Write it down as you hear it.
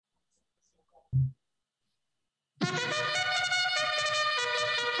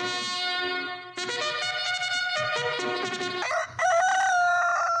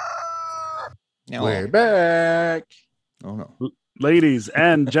Now, We're back. oh no. Ladies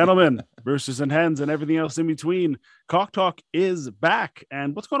and gentlemen, roosters and hens and everything else in between, Cock Talk is back.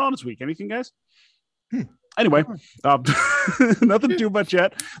 And what's going on this week? Anything, guys? Anyway, nothing too much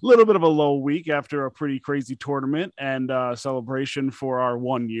yet. A little bit of a low week after a pretty crazy tournament and celebration for our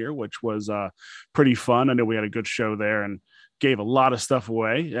 1 year, which was pretty fun. I know we had a good show there and gave a lot of stuff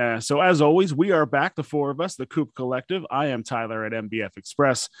away. So as always, we are back, the four of us, the Coop Collective. I am Tyler at MBF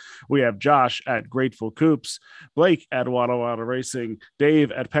Express. We have Josh at Grateful Coops, Blake at Wada Wada Racing,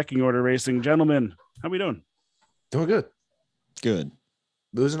 Dave at Pecking Order Racing. Gentlemen, how we doing? Doing good. Good.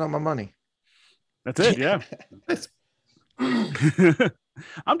 Losing all my money. That's it, yeah.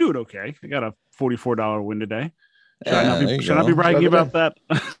 I'm doing okay. I got a $44 win today. Should I be bragging about that?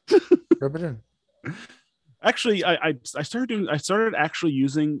 Rub it in. Actually, I started actually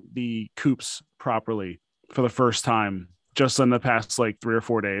using the coops properly for the first time just in the past like 3 or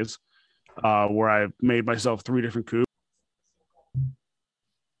 4 days, where I made myself 3 different coops.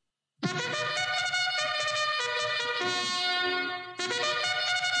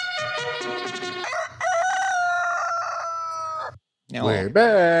 Now, We're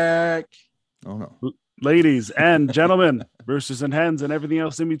back. oh no. Ladies and gentlemen, roosters and hens and everything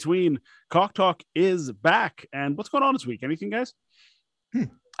else in between, Cock Talk is back. And what's going on this week? Anything, guys?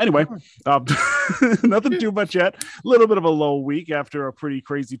 Anyway, nothing too much yet. A little bit of a low week after a pretty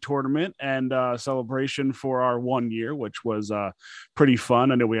crazy tournament and celebration for our 1 year, which was pretty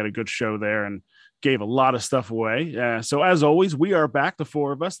fun. I know we had a good show there and gave a lot of stuff away. So as always, we are back, the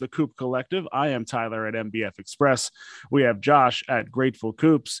four of us, the Coop Collective. I am Tyler at MBF Express. We have Josh at Grateful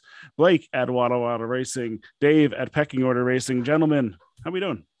Coops, Blake at Wada Wada Racing, Dave at Pecking Order Racing. Gentlemen, how we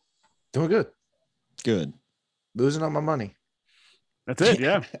doing? Doing good. Good. Losing all my money. That's it,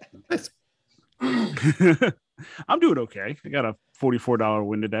 yeah. I'm doing okay. I got a $44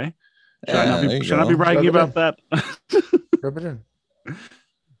 win today. Should I be bragging about that? Rub it in.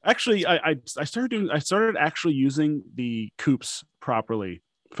 Actually, I started actually using the coops properly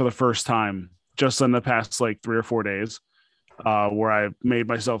for the first time just in the past like 3 or 4 days, where I made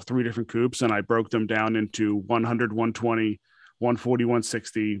myself 3 different coops and I broke them down into 100, 120, 140,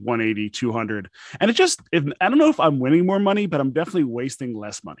 160, 180, 200. And I don't know if I'm winning more money, but I'm definitely wasting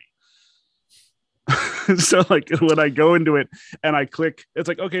less money. So like when I go into it and I click, it's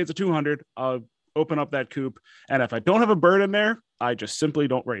like, okay, it's a 200. I'll open up that coop. And if I don't have a bird in there, I just simply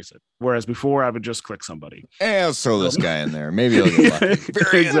don't race it. Whereas before I would just click somebody. Hey, let's throw this guy in there. Maybe he'll get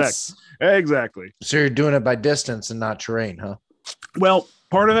lucky. Exactly. So you're doing it by distance and not terrain, huh? Well,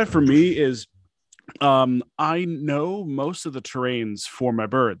 part of it for me is I know most of the terrains for my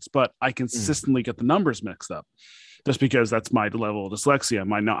birds, but I consistently get the numbers mixed up just because that's my level of dyslexia.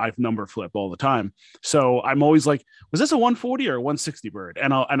 I've number flip all the time. So I'm always like, was this a 140 or a 160 bird?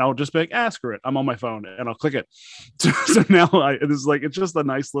 And I'll just be like, screw it. I'm on my phone and I'll click it. So now it's just a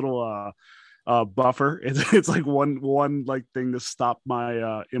nice little buffer. It's like one like thing to stop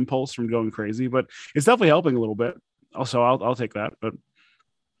my impulse from going crazy, but it's definitely helping a little bit. Also, I'll take that, but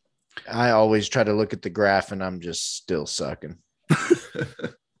I always try to look at the graph and I'm just still sucking.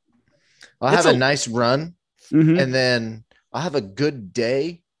 I'll have a nice run and then I'll have a good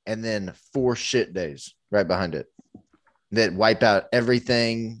day and then 4 shit days right behind it that wipe out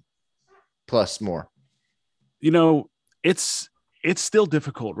everything plus more. You know, it's still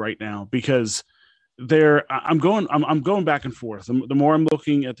difficult right now because I'm going back and forth. The more I'm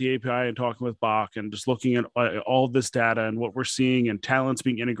looking at the API and talking with Bach and just looking at all this data and what we're seeing and talents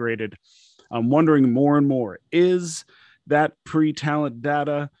being integrated, I'm wondering more and more, is that pre-talent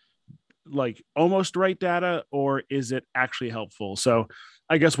data like almost right data, or is it actually helpful? So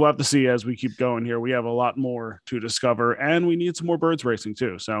I guess we'll have to see as we keep going here. We have a lot more to discover and we need some more birds racing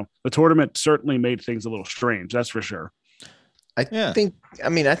too. So the tournament certainly made things a little strange. That's for sure. I think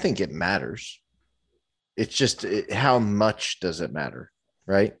it matters. It's just how much does it matter,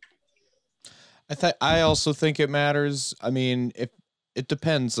 right? I also think it matters. I mean, if it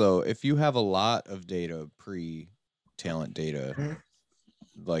depends though. If you have a lot of data, pre-talent data,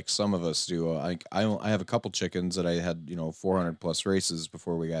 like some of us do, I have a couple chickens that I had 400 plus races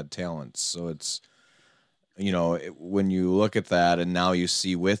before we got talents. So it's when you look at that and now you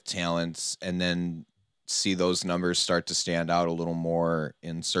see with talents and then see those numbers start to stand out a little more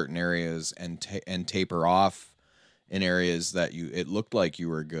in certain areas and taper off in areas that it looked like you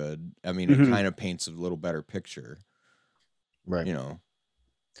were good. I mean, it kind of paints a little better picture, right?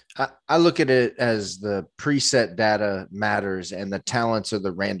 I look at it as the preset data matters and the talents are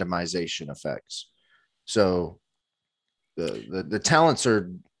the randomization effects. So the talents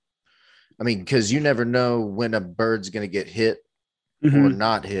are, because you never know when a bird's going to get hit or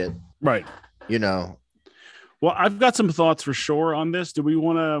not hit. Right. Well, I've got some thoughts for sure on this. Do we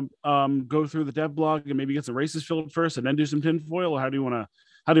want to go through the dev blog and maybe get some races filled first and then do some tinfoil, or how do you want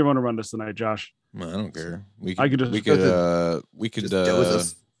to run this tonight, Josh? I don't care. We could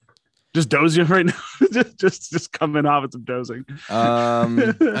just doze you right now. just coming off with some dozing.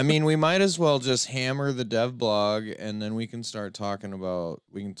 I mean, we might as well just hammer the dev blog, and then we can start talking about.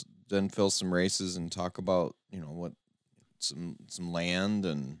 We can then fill some races and talk about what some land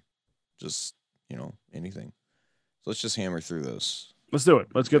and just anything. So let's just hammer through this. Let's do it.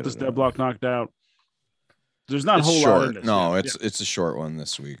 Let's get this dev block knocked out. There's not a whole lot in this. No, it's a short one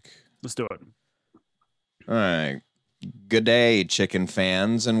this week. Let's do it. All right. Good day, chicken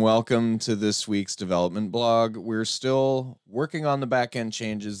fans, and welcome to this week's development blog. We're still working on the back-end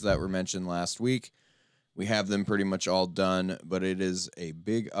changes that were mentioned last week. We have them pretty much all done, but it is a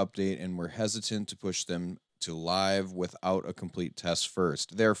big update, and we're hesitant to push them to live without a complete test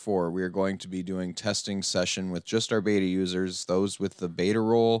first. Therefore, we are going to be doing testing session with just our beta users, those with the beta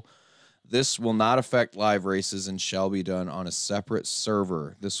role. This will not affect live races and shall be done on a separate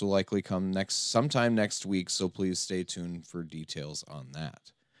server. This will likely come sometime next week, so please stay tuned for details on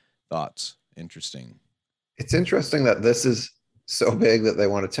that. Thoughts? Interesting. It's interesting that this is so big that they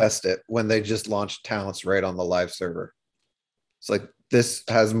want to test it when they just launched talents right on the live server. It's like this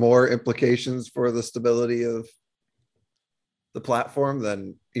has more implications for the stability of the platform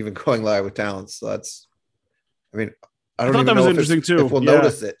than even going live with talents. So I don't even know if we'll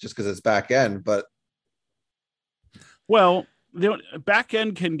notice it just because it's back end, but well, the back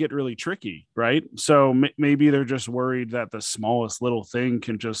end can get really tricky, right? So maybe they're just worried that the smallest little thing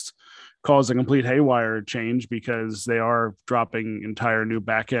can just cause a complete haywire change because they are dropping entire new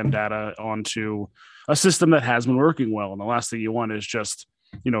back end data onto a system that has been working well. And the last thing you want is just,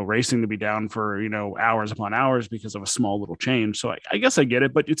 racing to be down for, hours upon hours because of a small little change. So I guess I get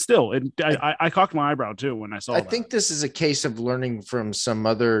it, but it's still, I cocked my eyebrow too when I saw that. I think this is a case of learning from some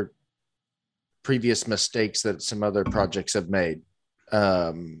other previous mistakes that some other projects have made,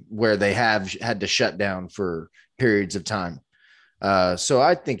 where they have had to shut down for periods of time. So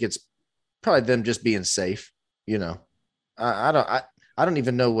I think it's probably them just being safe. I don't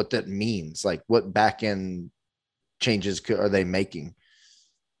even know what that means. Like, what back end changes are they making?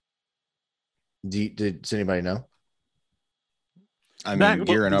 Does anybody know? I mean,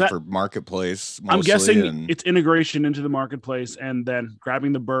 gearing up for marketplace. I'm guessing it's integration into the marketplace, and then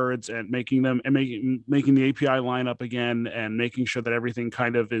grabbing the birds and making them and making the API line up again, and making sure that everything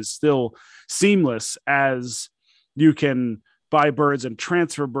kind of is still seamless as you can buy birds and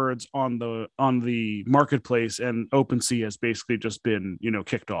transfer birds on the marketplace, and OpenSea has basically just been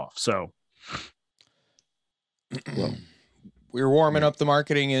kicked off. So, well. We're warming up the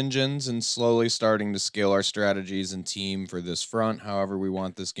marketing engines and slowly starting to scale our strategies and team for this front. However, we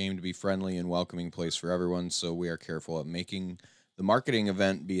want this game to be friendly and welcoming place for everyone, so we are careful at making the marketing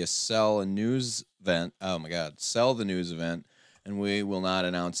event be a sell the news event, and we will not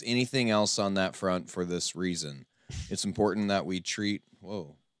announce anything else on that front for this reason. It's important that we treat...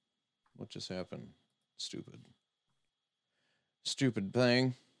 Whoa. What just happened? Stupid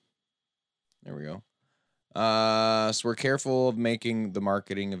thing. There we go. So we're careful of making the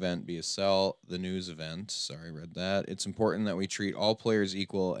marketing event be a sell the news event. Sorry, read that. It's important that we treat all players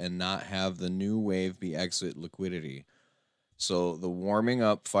equal and not have the new wave be exit liquidity. So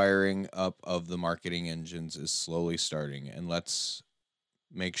the firing up of the marketing engines is slowly starting, and let's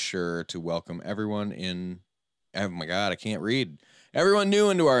make sure to welcome everyone in. Oh my God, I can't read. Everyone new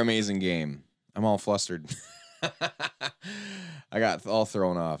into our amazing game. I'm all flustered. I got all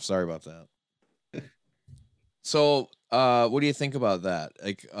thrown off. Sorry about that. So, what do you think about that?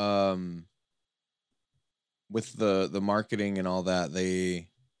 Like, with the marketing and all that, they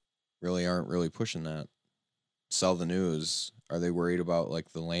really aren't really pushing that. Sell the news. Are they worried about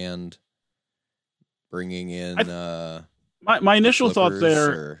like the land bringing in? My initial thought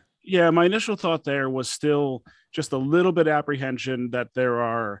there, my initial thought there was still just a little bit of apprehension that there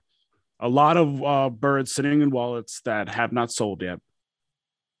are a lot of birds sitting in wallets that have not sold yet.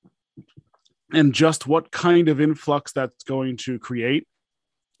 And just what kind of influx that's going to create,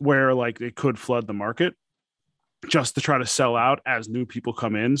 where like it could flood the market just to try to sell out as new people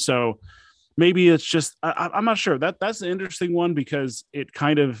come in. So maybe it's just, I'm not sure. That's an interesting one, because it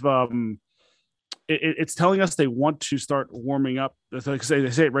kind of, it's telling us they want to start warming up. They say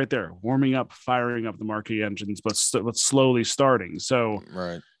it right there, warming up, firing up the marketing engines, but slowly starting. So,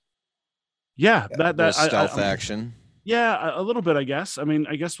 right. Yeah, that stealth action. Yeah, a little bit, I guess. I mean,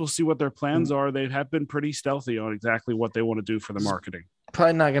 I guess we'll see what their plans are. They have been pretty stealthy on exactly what they want to do for the marketing.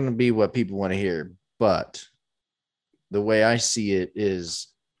 Probably not going to be what people want to hear, but the way I see it is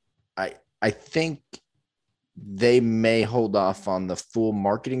I think they may hold off on the full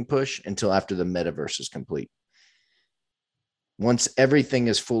marketing push until after the metaverse is complete. Once everything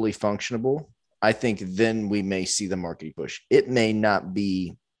is fully functionable, I think then we may see the marketing push. It may not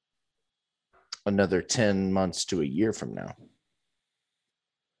be another 10 months to a year from now.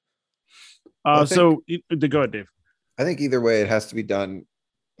 Go ahead, Dave. I think either way, it has to be done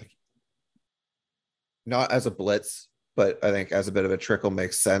not as a blitz, but I think as a bit of a trickle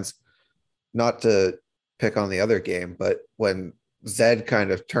makes sense. Not to pick on the other game, but when Zed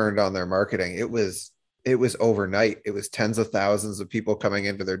kind of turned on their marketing, it was overnight. It was tens of thousands of people coming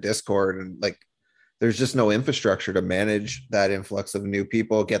into their Discord, and like there's just no infrastructure to manage that influx of new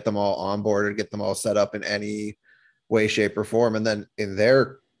people, get them all onboarded, get them all set up in any way, shape, or form. And then in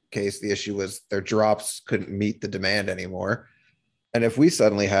their case, the issue was their drops couldn't meet the demand anymore. And if we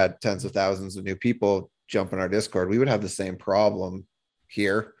suddenly had tens of thousands of new people jump in our Discord, we would have the same problem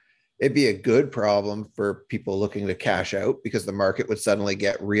here. It'd be a good problem for people looking to cash out because the market would suddenly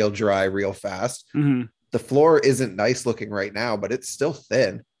get real dry real fast. Mm-hmm. The floor isn't nice looking right now, but it's still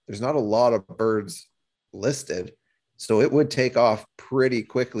thin. There's not a lot of birds listed. So it would take off pretty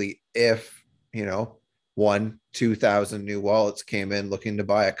quickly if, 1,000-2,000 new wallets came in looking to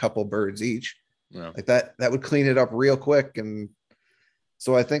buy a couple birds each. Yeah. Like that would clean it up real quick. And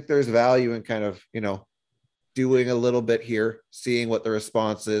so I think there's value in kind of, doing a little bit here, seeing what the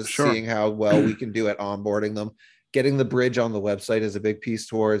response is, seeing how well we can do at onboarding them. Getting the bridge on the website is a big piece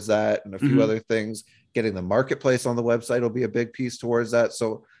towards that, and a few other things. Getting the marketplace on the website will be a big piece towards that.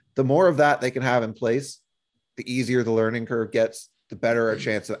 So the more of that they can have in place, the easier the learning curve gets, the better a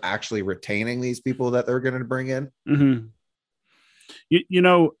chance of actually retaining these people that they're going to bring in. Mm-hmm.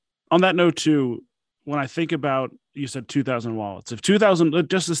 On that note too, when I think about, you said 2,000 wallets. If 2,000,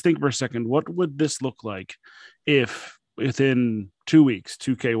 just think for a second, what would this look like if within 2 weeks,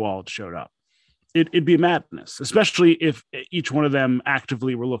 2K wallets showed up? It'd be madness, especially if each one of them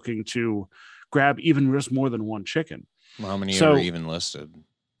actively were looking to grab even just more than one chicken. How many are even listed?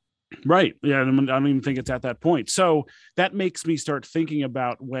 Right. Yeah. I don't even think it's at that point. So that makes me start thinking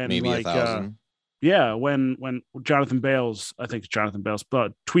about when maybe 1,000. When Jonathan Bales, I think Jonathan Bales,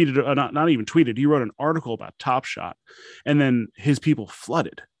 but tweeted, not even tweeted, he wrote an article about Top Shot, and then his people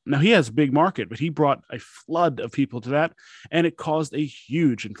flooded. Now he has a big market, but he brought a flood of people to that, and it caused a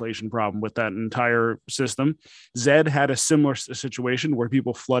huge inflation problem with that entire system. Zed had a similar situation where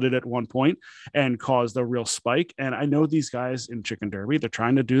people flooded at one point and caused a real spike. And I know these guys in Chicken Derby, they're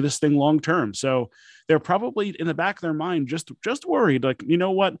trying to do this thing long term. So they're probably in the back of their mind just worried, like, you know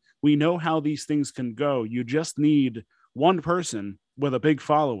what? We know how these things can go. You just need one person with a big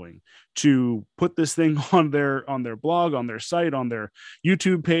following to put this thing on their blog, on their site, on their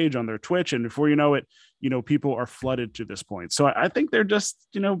YouTube page, on their Twitch, and before you know it, people are flooded to this point. So I think they're just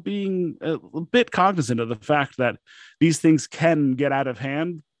being a bit cognizant of the fact that these things can get out of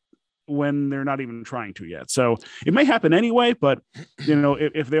hand when they're not even trying to yet. So it may happen anyway, but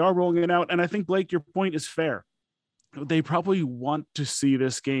if they are rolling it out, and I think, Blake, your point is fair, they probably want to see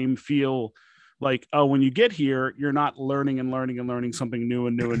this game feel like, oh, when you get here, you're not learning something new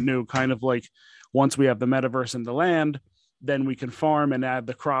and new. Kind of like once we have the metaverse and the land, then we can farm and add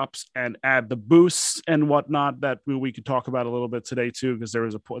the crops and add the boosts and whatnot that we could talk about a little bit today too, because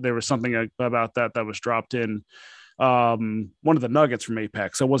there was something about that was dropped in one of the nuggets from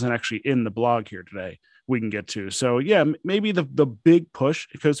Apex. I wasn't actually in the blog here today. We can get to. So yeah, maybe the big push,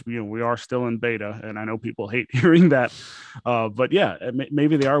 because we are still in beta, and I know people hate hearing that, but yeah,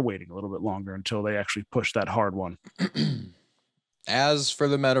 maybe they are waiting a little bit longer until they actually push that hard one. As for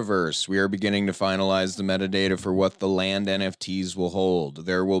the metaverse, we are beginning to finalize the metadata for what the land NFTs will hold.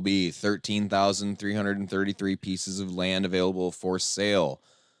 There will be 13,333 pieces of land available for sale,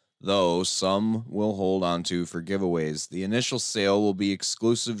 though some will hold onto for giveaways. The initial sale will be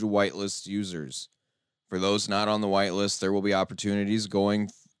exclusive to whitelist users. For those not on the whitelist, there will be opportunities going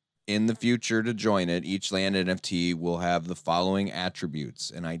in the future to join it. Each land NFT will have the following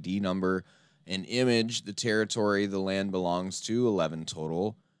attributes: an ID number, an image, the territory the land belongs to, 11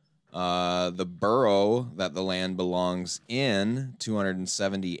 total, the borough that the land belongs in,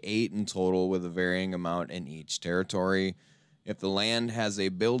 278 in total, with a varying amount in each territory. If the land has a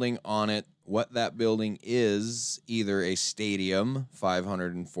building on it, what that building is: either a stadium,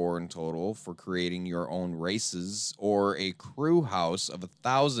 504 in total, for creating your own races, or a crew house of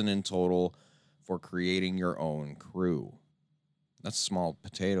 1,000 in total for creating your own crew. That's small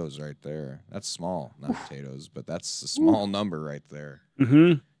potatoes right there. That's small, not potatoes, but that's a small number right there.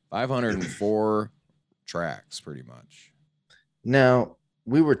 504 tracks, pretty much. Now,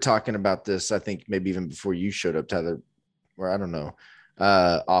 we were talking about this, I think maybe even before you showed up, Tyler, or I don't know.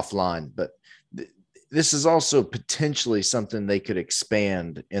 offline. But this is also potentially something they could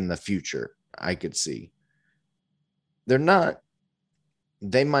expand in the future. I could see.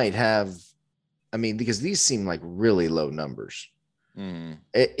 They might have, I mean, because these seem like really low numbers.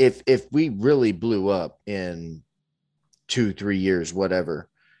 If we really blew up in 2-3 years, whatever,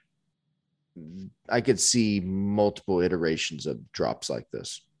 I could see multiple iterations of drops like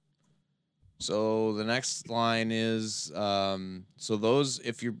this. So the next line is so those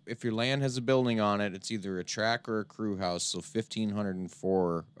if your land has a building on it, it's either a track or a crew house. So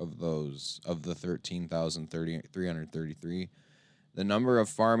 1,504 of those of the 13,333. The number of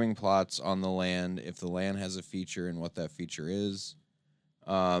farming plots on the land, if the land has a feature and what that feature is.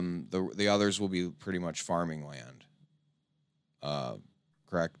 The others will be pretty much farming land.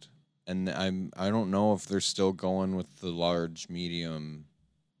 Correct. And I don't know if they're still going with the large, medium,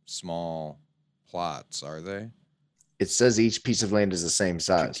 small plots, are they? It says each piece of land is the same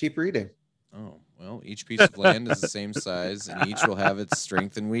size. Keep reading. Oh, well, each piece of land is the same size, and each will have its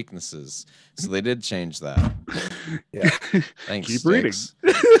strength and weaknesses. So they did change that. Yeah. Thanks. Keep reading.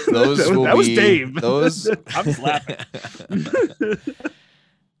 Those that was Dave. Those. I'm laughing.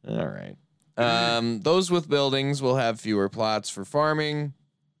 All right. Those with buildings will have fewer plots for farming.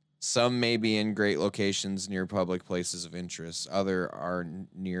 Some may be in great locations near public places of interest. Other are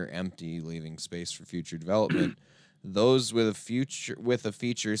near empty, leaving space for future development. Those with a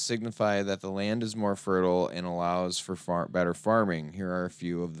feature signify that the land is more fertile and allows for better farming. Here are a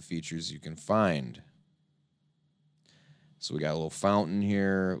few of the features you can find. So we got a little fountain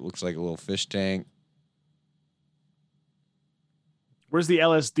here. Looks like a little fish tank. Where's the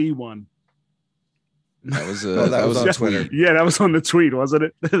LSD one? That was on Twitter. Yeah, that was on the tweet, wasn't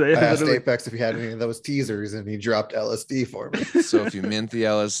it? I asked Apex if he had any of those teasers, and he dropped LSD for me. So if you mint the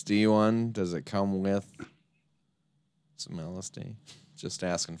LSD one, does it come with some LSD? Just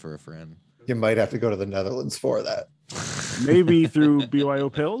asking for a friend. You might have to go to the Netherlands for that. Maybe through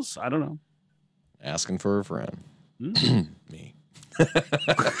BYO pills. I don't know. Asking for a friend. Me.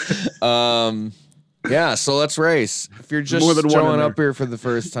 Yeah, so let's race. If you're just showing up here for the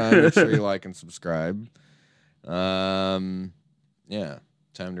first time, make sure you like and subscribe. Yeah,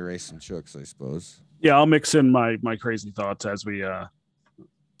 time to race some chooks, I suppose. Yeah, I'll mix in my crazy thoughts as we go.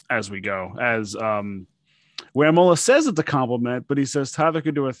 Whamola says it's a compliment, but he says Tyler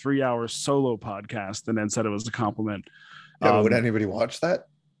could do a 3-hour solo podcast and then said it was a compliment. Yeah, but would anybody watch that?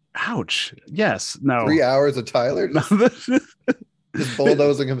 Ouch. Yes. No. 3 hours of Tyler just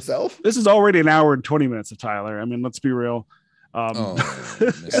bulldozing himself. This is already an hour and 20 minutes of Tyler. I mean, let's be real.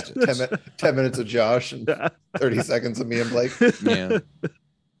 Missed it. 10 minutes of Josh and 30 seconds of me and Blake. Yeah.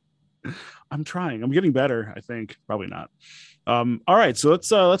 I'm trying. I'm getting better, I think. Probably not. All right, so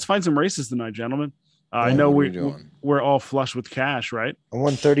let's find some races tonight, gentlemen. I know we're all flush with cash, right? I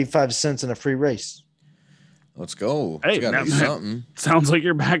won 35 cents in a free race. Let's go. Hey, gotta do something. Sounds like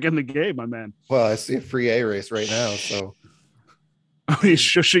you're back in the game, my man. Well, I see a free A race right now, so he's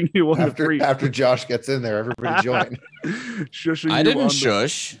shushing you on the free. After Josh gets in there, everybody join. Shushing. I didn't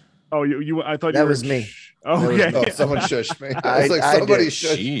shush. Oh, you. I thought that was me. Oh, okay. Oh, someone shushed me. I was like, somebody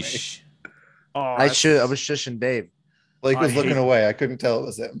shushed me. Oh, I was shushing Dave. Blake was looking away. I couldn't tell it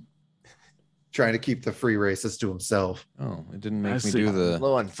was him. Trying to keep the free races to himself. Oh, it didn't make me do the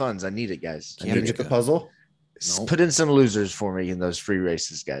low on funds. I need it, guys. Can you get the puzzle? Nope. Put in some losers for me in those free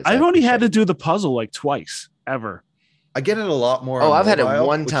races, guys. I've only had to do the puzzle like twice ever. I get it a lot more. Oh, I've had it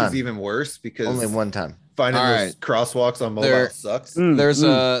one time. Which is even worse because only one time. Finding those crosswalks on mobile sucks. There's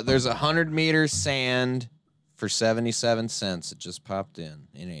a 100-meter sand for 77 cents. It just popped in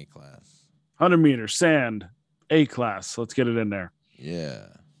A class. 100-meter sand, A class. Let's get it in there. Yeah.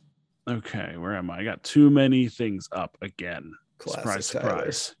 Okay, where am I? I got too many things up again. Classic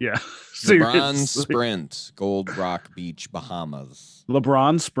surprise. Yeah. LeBron Sprint, Gold Rock Beach, Bahamas.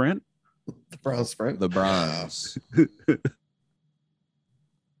 LeBron Sprint? LeBron Sprint? LeBron's.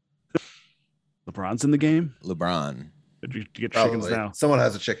 LeBron's in the game? LeBron. Did you get chickens now? Someone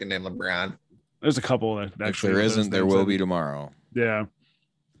has a chicken named LeBron. There's a couple that actually. If there isn't, there will be tomorrow. Yeah.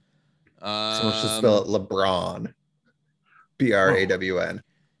 Someone should spell it LeBron. BRAWN.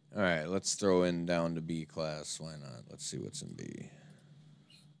 All right, let's throw in down to B class. Why not? Let's see what's in B.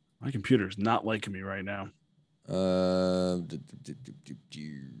 My computer's not liking me right now. Oh,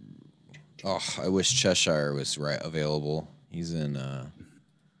 I wish Cheshire was available. He's in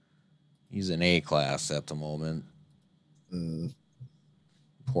A class at the moment.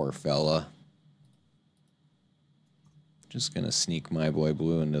 Poor fella. Just gonna sneak my boy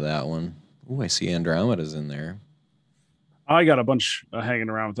Blue into that one. Ooh, I see Andromeda's in there. I got a bunch hanging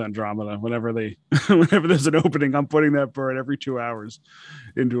around with Andromeda. Whenever there's an opening, I'm putting that bird every 2 hours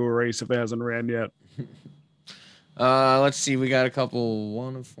into a race if it hasn't ran yet. Let's see. We got a couple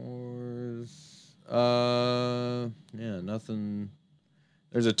 1 of 4s. Yeah, nothing.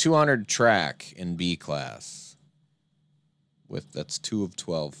 There's a 200 track in B class. That's 2 of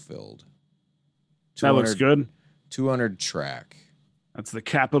 12 filled. That looks good. 200 track. That's the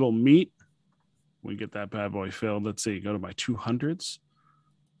capital meet. We get that bad boy filled. Let's see. Go to my 200s.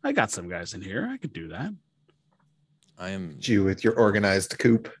 I got some guys in here. I could do that. You with your organized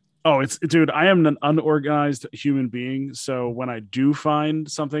coop. Oh, dude, I am an unorganized human being. So when I do find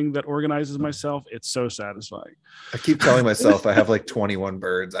something that organizes myself, it's so satisfying. I keep telling myself I have like 21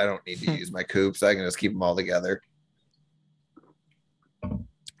 birds. I don't need to use my coops. I can just keep them all together.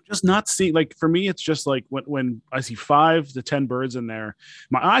 Just not see, like, for me, it's just like when I see 5 to 10 birds in there,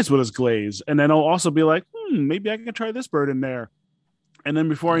 my eyes will just glaze. And then I'll also be like, maybe I can try this bird in there. And then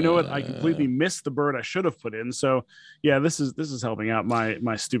before I know it, I completely miss the bird I should have put in. So yeah, this is helping out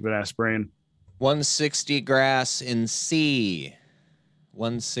my stupid ass brain. 160 grass in C.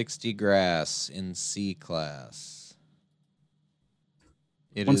 160 grass in C class.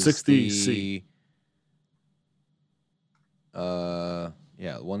 It 160 is C.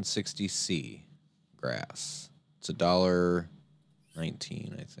 Yeah, 160 C grass. It's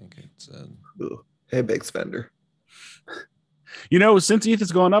 $1.19, I think it said. Ooh. Hey, big spender. You know, since ETH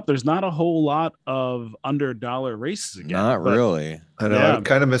has gone up, there's not a whole lot of under $1 races again. Not really. I know. Yeah. I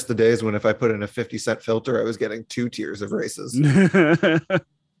kind of missed the days when if I put in a 50-cent filter, I was getting 2 tiers of races. All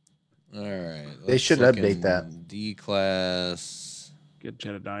right. They should update that. D class. Get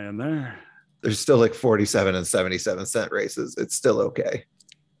Jedediah in there. There's still like 47 and 77-cent races. It's still okay.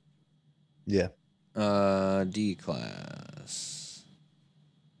 Yeah. D class.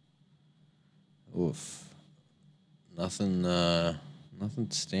 Oof. Nothing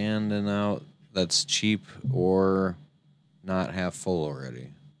standing out that's cheap or not half full already.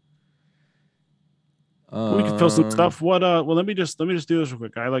 We can fill some stuff. Well, let me just do this real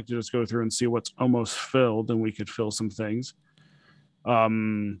quick. I like to just go through and see what's almost filled, and we could fill some things. Get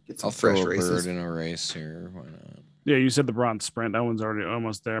some I'll fresh throw a races. bird in a race here. Why not? Yeah, you said the bronze sprint. That one's already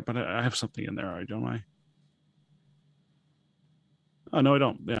almost there, but I have something in there, already, don't I? Oh no, I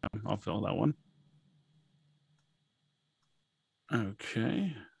don't. Yeah, I'll fill that one.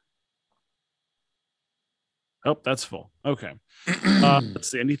 Okay. Oh, that's full. Okay. Let's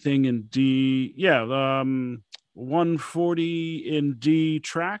see. Anything in D? Yeah. 140 in D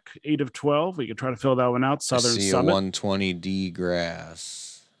track, 8 of 12. We could try to fill that one out. Southern I see Summit. a 120 D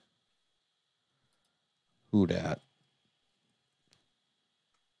grass. Who dat?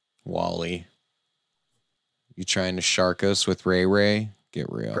 Wally. You trying to shark us with Ray Ray? Get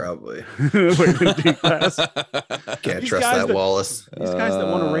real. Probably. Wait, in D class. Can't These trust guys that Wallace. These guys that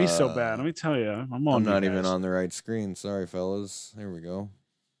want to race so bad. Let me tell you, I'm I'm not you even guys. on the right screen. Sorry, fellas. There we go.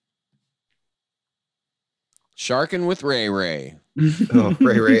 Sharking with Ray Ray. Oh,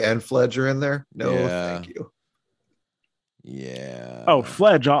 Ray and Fledge are in there? No, Yeah. thank you. Yeah. Oh,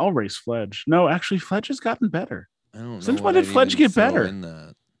 Fledge. I'll race Fledge. No, actually, Fledge has gotten better. I don't know. Since when what did I'd Fledge even get throw better? in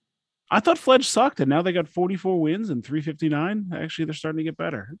that. I thought Fledge sucked, and now they got 44 wins and 359. Actually, they're starting to get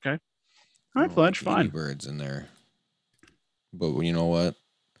better. Okay. All right, Fledge, 80 fine. birds in there. But you know what?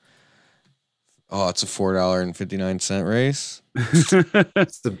 Oh, it's a $4.59 race. It's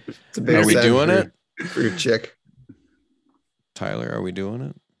a big Are we send doing for- it? For your chick. Tyler, are we doing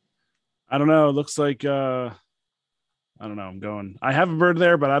it? I don't know. It looks like I don't know. I'm going. I have a bird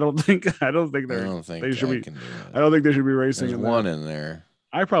there, but I don't think I don't think they should I be. can do it. I don't think they should be racing. There's in one there. in there.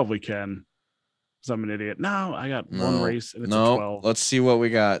 I probably can. 'Cause I'm an idiot. No, I got one race and it's a No, 12. let's see what we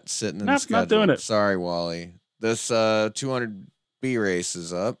got sitting in the Nope, schedule. not doing it. Sorry, Wally. This 200B race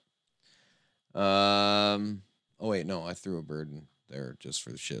is up. Oh wait, no, I threw a bird in there just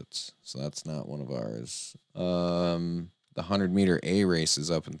for the shits. So that's not one of ours. The 100-meter A race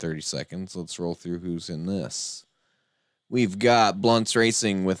is up in 30 seconds. Let's roll through who's in this. We've got Blunts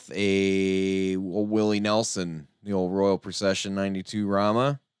Racing with a Willie Nelson, the old Royal Procession 92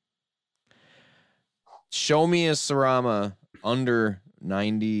 Rama. Show me a Sarama under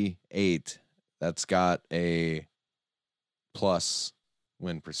 98 that's got a plus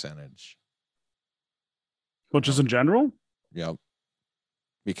win percentage. Well, just in general? Yep.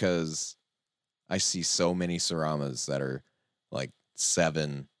 Because I see so many Saramas that are like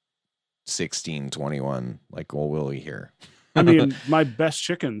 7, 16, 21, like old Willie here. I mean, my best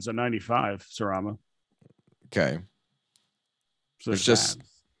chicken's a 95 Sarama. Okay. So It's just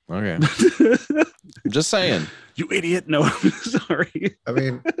that. okay. I'm just saying. You idiot. No, sorry. I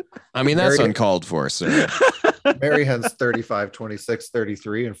mean, I mean, that's Very- uncalled for, sir. Mary Henn's 35, 26,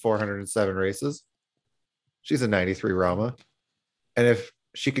 33, and 407 races. She's a 93 Rama. And if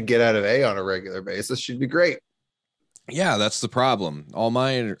she could get out of A on a regular basis, she'd be great. Yeah, that's the problem. All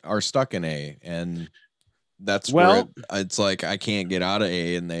mine are stuck in A, and that's where it's like I can't get out of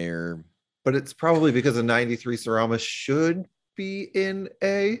A, and they're. But it's probably because a 93 Sarama should be in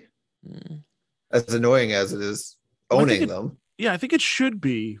A. As annoying as it is owning them. Yeah, I think it should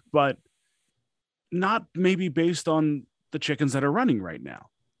be, but not maybe based on the chickens that are running right now.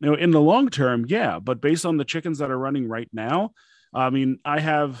 You know, in the long term, yeah, but based on the chickens that are running right now, I mean, I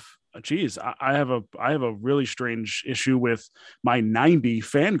have a really strange issue with my 90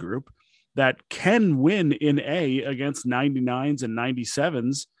 fan group that can win in A against 99s and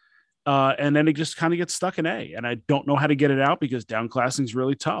 97s. And then it just kind of gets stuck in A, and I don't know how to get it out because downclassing is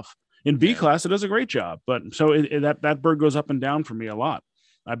really tough. In B class, it does a great job, but so that bird goes up and down for me a lot.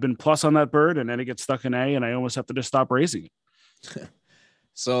 I've been plus on that bird, and then it gets stuck in A, and I almost have to just stop raising it.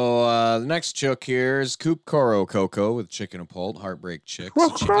 So the next chook here is Coop Coro Coco with Chicken Apult, Heartbreak Chicks.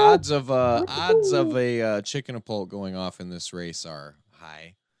 Odds of a Chicken Apult going off in this race are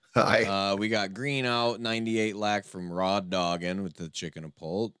high. We got Green Out 98 lack from Raw Doggin with the Chicken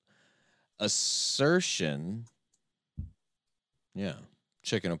Apult. Assertion,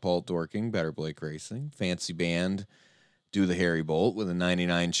 Chicken Apult Dorking, Better Blake Racing. Fancy Band, Do the Harry Bolt with a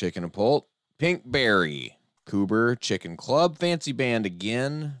 99 Chicken Apult. Pink Berry, Coober, Chicken Club. Fancy Band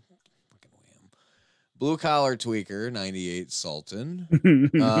again. Fucking wham. Blue Collar Tweaker, 98 Sultan.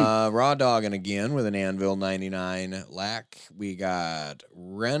 Raw Doggin again with an Anvil 99 lack. We got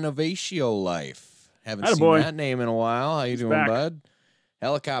Renovatio Life. Haven't seen that name in a while. How you doing, bud?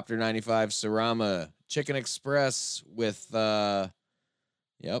 Helicopter 95 Sarama. Chicken Express with not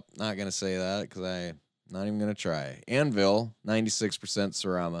gonna say that because I'm not even gonna try. Anvil 96%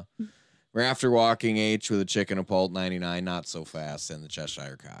 Sarama. Rafter Walking H with a Chicken Apult 99, not so fast, and the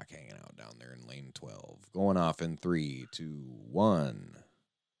Cheshire Cock hanging out down there in lane 12. Going off in 3, 2, 1.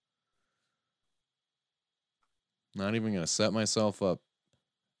 Not even gonna set myself up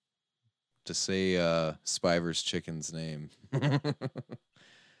to say Spiver's chicken's name.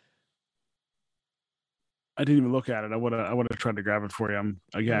 I didn't even look at it. I would have tried to grab it for you. I'm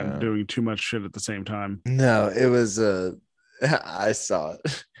doing too much shit at the same time. No, it was I saw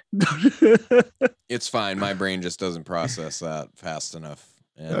it. It's fine. My brain just doesn't process that fast enough.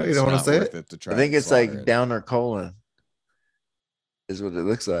 And you don't want to say it? To try I think it's like Downer colon is what it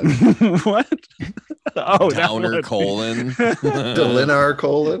looks like. What? Oh, Downer colon. Delinar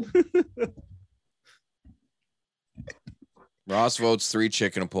colon. Ross votes 3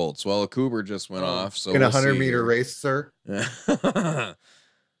 Chicken Apults. Well, a Cooper just went off. So in a 100-meter race, sir. I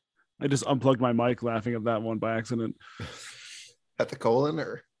just unplugged my mic laughing at that one by accident. At the colon,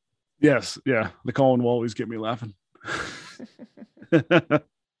 or? Yes, yeah. The colon will always get me laughing.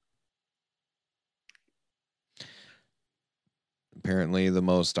 Apparently the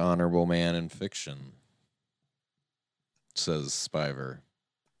most honorable man in fiction, says Spiver.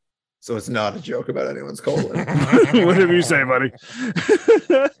 So it's not a joke about anyone's colon. Whatever you say, buddy.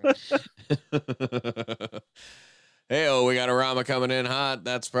 Hey, we got a Rama coming in hot.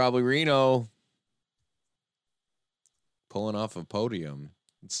 That's probably Reno. Pulling off a podium.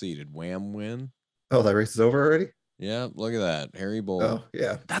 Let's see, did Wham win? Oh, that race is over already? Yeah, look at that. Harry Bowl. Oh,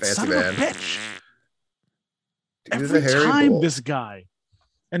 yeah. That's fancy son man. of a bitch. Dude, Every time this guy.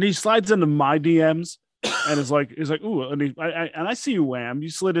 And he slides into my DMs. And he's like, ooh, and I see you, Wham. You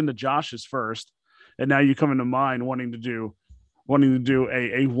slid into Josh's first, and now you come into mine wanting to do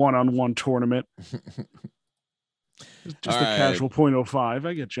a one-on-one tournament. Just a casual 0.05.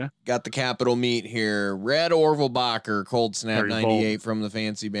 I get you. Got the capital meet here. Red Orvillebacher, Cold Snap 98 from the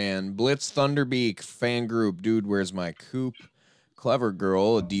Fancy Band. Blitz Thunderbeak, fan group. Dude, where's my coop? Clever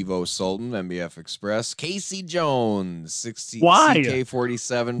Girl, a Devo Sultan, MBF Express. Casey Jones, 60 Why?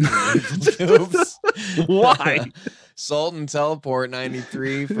 CK47 from Coops. Why? Sultan Teleport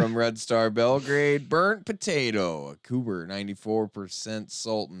 93 from Red Star Belgrade. Burnt Potato, a Cooper 94%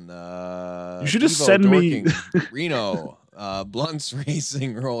 Sultan. You should just send me Reno, Blunts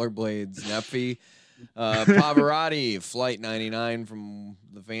Racing Rollerblades Neffy. Pavarotti, Flight 99 from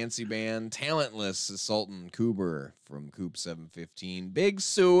the Fancy Band. Talentless Sultan Cooper from Coop 715. Big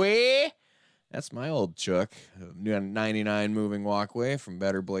Suey, that's my old Chuck. 99 Moving Walkway from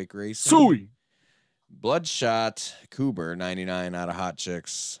Better Blake Racing. Suey. Bloodshot Cooper 99 out of Hot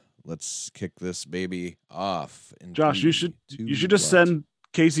Chicks. Let's kick this baby off. Josh, you should just send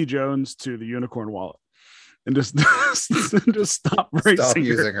Casey Jones to the Unicorn Wallet and just stop racing. Stop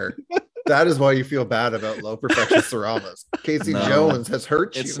using her. That is why you feel bad about low perfection Saramas. Casey Jones has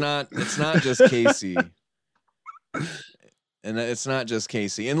hurt you. It's not just Casey. And it's not just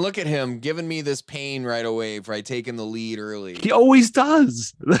Casey. And look at him giving me this pain right away for taking the lead early. He always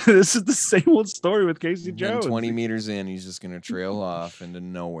does. This is the same old story with Casey And Jones. 20 meters in, he's just going to trail off into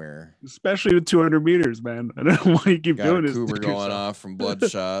nowhere. Especially with 200 meters, man. I don't know why you keep doing this. Cooper going off from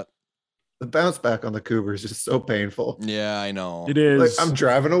Bloodshot. The bounce back on the Cooper is just so painful. Yeah, I know. It is. Like, I'm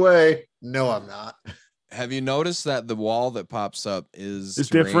driving away. No, I'm not. Have you noticed that the wall that pops up is It's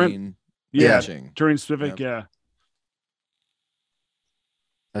terrain different. Yeah. matching? Terrain specific, yeah.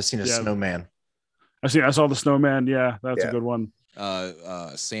 I've seen a snowman. I saw the snowman. Yeah, that's a good one.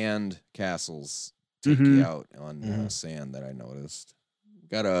 Sand castles take you out on sand that I noticed.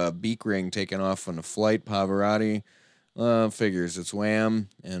 Got a beak ring taken off on a flight. Pavarotti figures it's Wham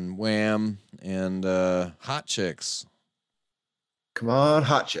and Hot Chicks. Come on,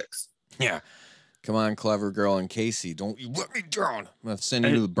 hot chicks. Yeah. Come on, clever girl and Casey. Don't you let me down. I'm going to send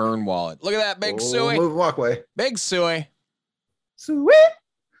you to the burn wallet. Look at that big suey. Move walkway. Big suey. Sweet.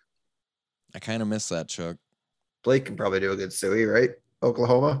 I kind of miss that, Chuck. Blake can probably do a good suey, right?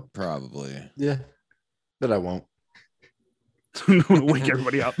 Oklahoma? Probably. Yeah. But I won't. Wake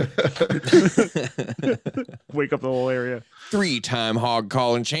everybody up. Wake up the whole area. 3-time hog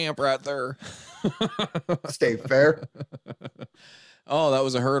calling champ right there. Stay fair. Oh, that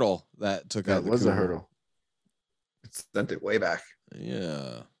was a hurdle that took out. That was a hurdle. It sent it way back.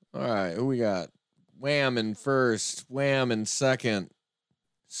 Yeah. All right. Who we got? Wham in first. Wham in second.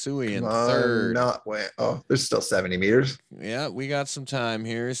 Suey in third. Not Wham. Oh, there's still 70 meters. Yeah, we got some time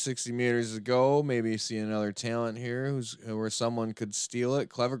here. 60 meters to go. Maybe see another talent here where someone could steal it.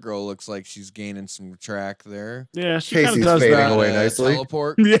 Clever girl looks like she's gaining some track there. Yeah, she kind of Casey's does fading that. away nicely.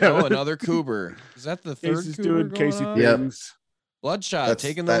 Teleport. Yeah. Oh, another Cooper. Is that the third Casey's Cooper doing going Casey on? things. Bloodshot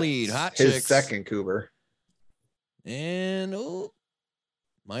taking the lead. Hot his Chicks. second Cooper. And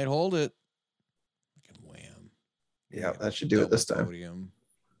might hold it. Wham. Yeah, that should do it this time. Podium.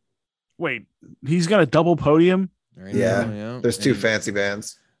 Wait, he's got a double podium? Right Yeah. now, yeah. There's two And fancy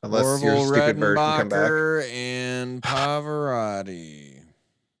bands. Unless your Orville stupid bird can come back. Redenbacher and Pavarotti.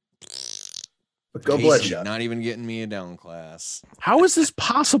 But go Casey, Bloodshot. not even getting me a down class. How is this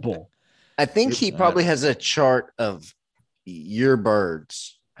possible? I think he probably has a chart of your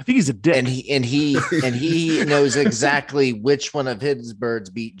birds. I think he's a dick. And he knows exactly which one of his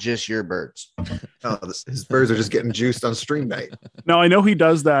birds beat just your birds. Oh, his birds are just getting juiced on stream night. No, I know he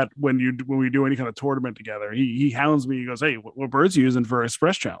does that when we do any kind of tournament together. He hounds me. He goes, "Hey, what birds are you using for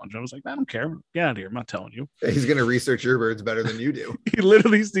Express Challenge?" I was like, "I don't care. Get out of here. I'm not telling you." He's going to research your birds better than you do. He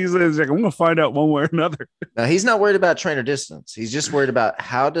literally sees it. He's like, "I'm going to find out one way or another." Now he's not worried about trainer distance. He's just worried about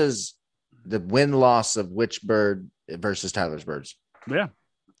how does the win loss of which bird versus Tyler's birds. Yeah.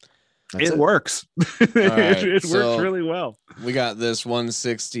 That's it works. Right, it so works really well. We got this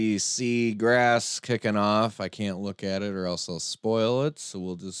 160C grass kicking off. I can't look at it or else I'll spoil it, so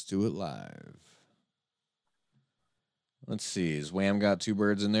we'll just do it live. Let's see. Has Wham got two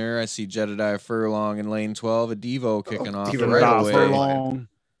birds in there? I see Jedediah Furlong in lane 12. A Devo kicking off. Devo right away. Furlong.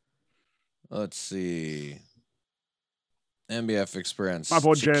 Let's see. MBF Express. My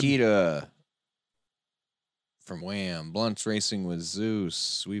boy Jed. Chiquita from Wham. Blunts Racing with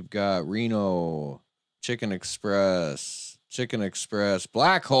Zeus. We've got Reno. Chicken Express.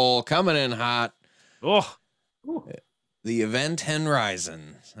 Black Hole coming in hot. Oh, The Event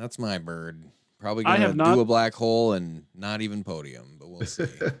Horizon. That's my bird. Probably I gonna have not- do a black hole and not even podium, but we'll see.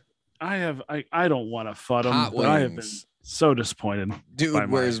 I don't want to FUD him, Hot but I have been wings. so disappointed. by Dude,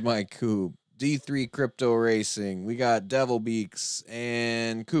 where's my Coop? D3 Crypto Racing. We got Devil Beaks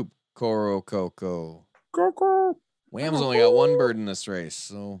and Coop Coro Coco. Wham's only got one bird in this race,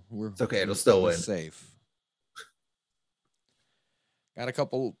 so It's okay. It'll still win. Safe. Got a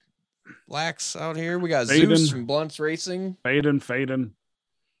couple blacks out here. We got Faden. Zeus from Blunts Racing. Faden.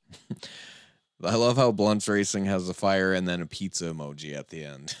 I love how Blunts Racing has a fire and then a pizza emoji at the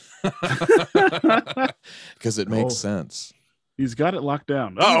end. Because it makes sense. He's got it locked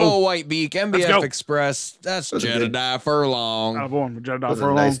down. Evo White Beak, Let's MBF go. Express. That's Those are good. Jedediah Furlong. Out of one. Jedediah That's a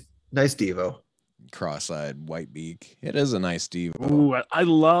Furlong. nice Devo. Cross-eyed White Beak. It is a nice Devo. Ooh, I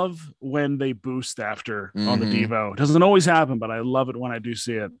love when they boost after on the Mhm. Devo. It doesn't always happen, but I love it when I do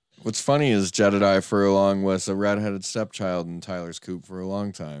see it. What's funny is Jedediah Furlong was a redheaded stepchild in Tyler's coop for a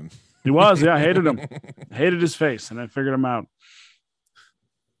long time. He was, yeah, I hated him. Hated his face, and I figured him out.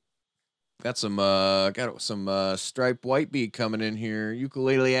 Got some striped White Beak coming in here.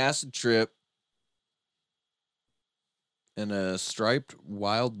 Ukulele Acid Trip. And a striped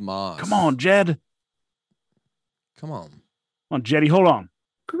Wild Moss. Come on, Jed. Come on. Come on, Jeddy, hold on.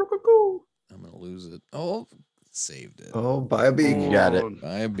 I'm going to lose it. Oh, saved it. Oh, buy a beak. You got it.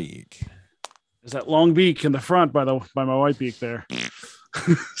 By a beak. There's that long beak in the front by my white beak there.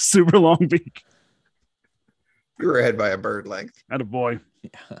 Super long beak. You were ahead by a bird length. Attaboy.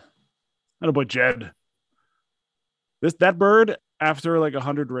 Yeah. Attaboy, Jed. That bird, after like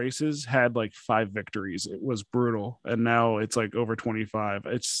 100 races, had like 5 victories. It was brutal. And now it's like over 25.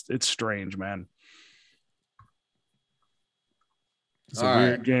 It's strange, man. It's a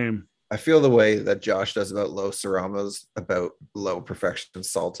weird game. I feel the way that Josh does about low Saramas about low perfection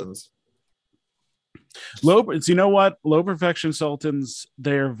Sultans. You know what? Low perfection Sultans,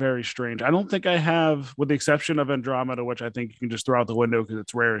 they're very strange. I don't think I have, with the exception of Andromeda, which I think you can just throw out the window because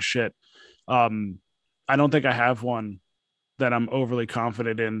it's rare as shit. I don't think I have one that I'm overly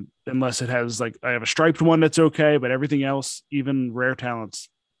confident in, unless it has like, I have a striped one that's okay, but everything else, even rare talents,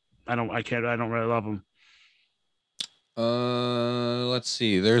 I don't really love them. Let's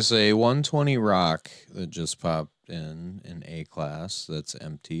see. There's a 120 rock that just popped in A class that's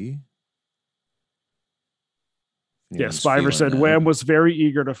empty. Yeah, Spiver said Wham was very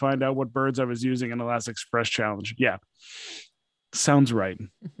eager to find out what birds I was using in the last Express Challenge. Yeah, sounds right.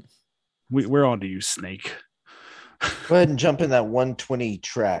 We're on to you, Snake. Go ahead and jump in that 120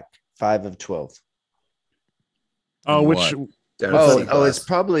 track, 5 of 12. Oh, which? It's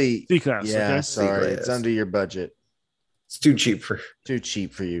probably C class. Yeah, okay. sorry, it's under your budget. It's too cheap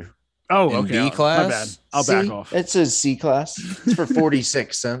for you. Oh, okay. B class. My bad. I'll back off. It says C class. It's for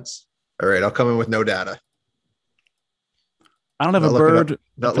 46 cents. All right, I'll come in with no data. I don't have a bird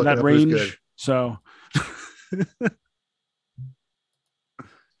for that range, so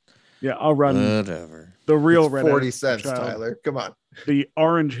yeah, I'll run whatever. The real it's 40 cents, child. Tyler. Come on. The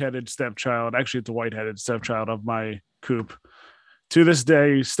orange-headed stepchild. Actually, it's a white-headed stepchild of my coop. To this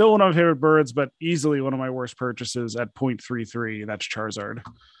day, still one of my favorite birds, but easily one of my worst purchases at 0.33. That's Charizard.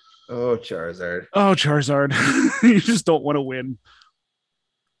 Oh, Charizard. Oh, Charizard. You just don't want to win.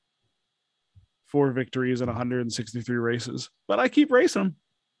 4 victories in 163 races, but I keep racing.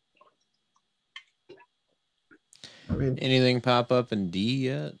 I mean, anything pop up in D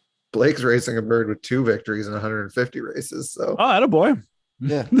yet? Blake's racing a bird with 2 victories in 150 races. So, attaboy.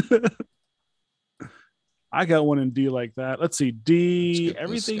 Yeah. I got one in D like that. Let's see. D.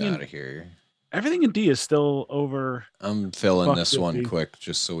 Everything out of here. Everything in D is still over. I'm filling this 50. one quick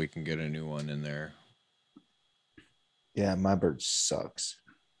just so we can get a new one in there. Yeah, my bird sucks.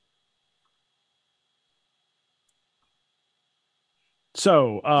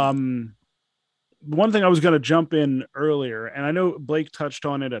 So, one thing I was going to jump in earlier, and I know Blake touched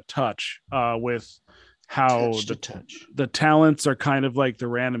on it a touch with how the talents are kind of like the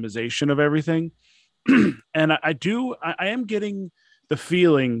randomization of everything. And I am getting the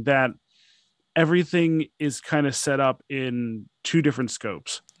feeling that everything is kind of set up in 2 different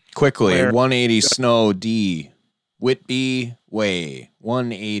scopes. Quickly, 180 snow D. Whitby Way,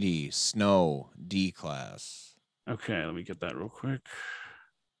 180 snow D class. Okay, let me get that real quick.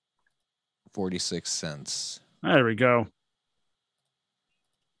 46 cents. There we go.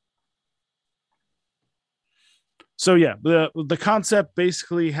 So yeah, the concept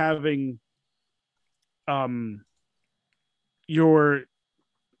basically having your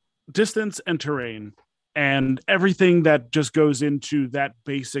distance and terrain and everything that just goes into that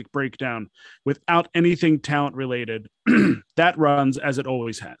basic breakdown without anything talent related, that runs as it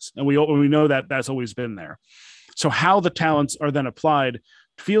always has. And we know that that's always been there. So how the talents are then applied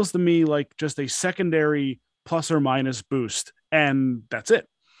feels to me like just a secondary plus or minus boost. And that's it,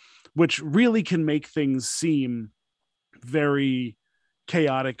 which really can make things seem very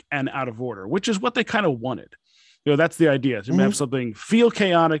chaotic and out of order, which is what they kind of wanted. You know, that's the idea, to have something feel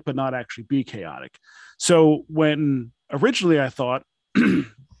chaotic, but not actually be chaotic. So when originally I thought,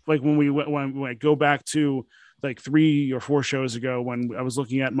 like when I go back to like 3 or 4 shows ago, when I was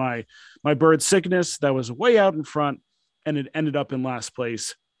looking at my bird sickness that was way out in front and it ended up in last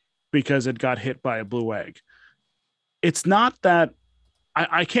place because it got hit by a blue egg. It's not that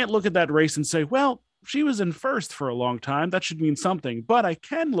I can't look at that race and say, well, she was in first for a long time. That should mean something. But I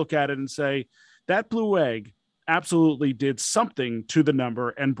can look at it and say that blue egg absolutely did something to the number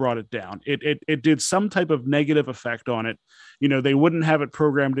and brought it down. It did some type of negative effect on it. You know, they wouldn't have it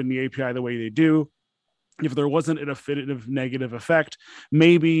programmed in the API the way they do if there wasn't an affinitive negative effect.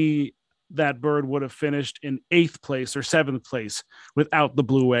 Maybe that bird would have finished in 8th place or 7th place without the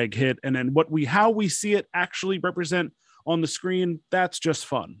blue egg hit. And then how we see it actually represent on the screen, that's just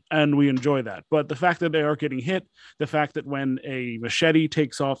fun. And we enjoy that. But the fact that they are getting hit, the fact that when a machete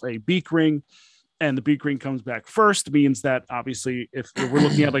takes off a beak ring and the beak ring comes back first means that obviously if we're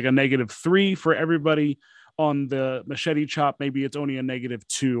looking at like a -3 for everybody on the machete chop, maybe it's only a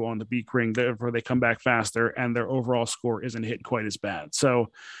 -2 on the beak ring, therefore they come back faster and their overall score isn't hit quite as bad.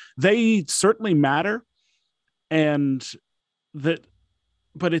 So they certainly matter, and that,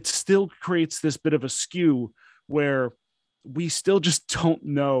 but it still creates this bit of a skew where we still just don't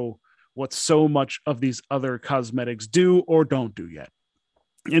know what so much of these other cosmetics do or don't do yet.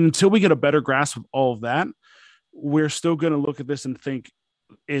 And until we get a better grasp of all of that, we're still going to look at this and think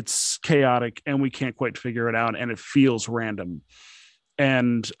it's chaotic and we can't quite figure it out and it feels random.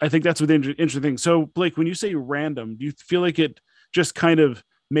 And I think that's the interesting thing. So Blake, when you say random, do you feel like it just kind of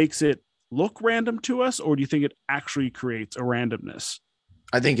makes it look random to us, or do you think it actually creates a randomness?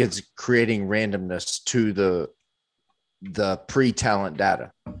 I think it's creating randomness to the pre-talent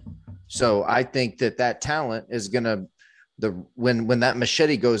data. So I think that talent is going to, when that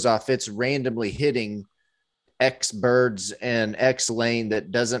machete goes off, it's randomly hitting X birds and X lane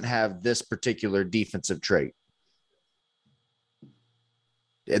that doesn't have this particular defensive trait.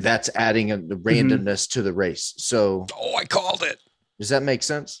 That's adding the randomness to the race. So, I called it. Does that make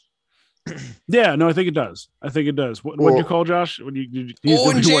sense? Yeah, no, I think it does. What did you call Josh?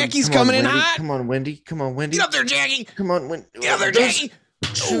 And Jackie's coming in hot. Come on, Wendy. Get up there, Jackie. Come on, Wendy. Get up there, Jackie.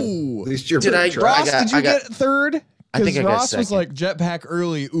 At least you're Ross, did you get third? I think I got Ross second. was like jetpack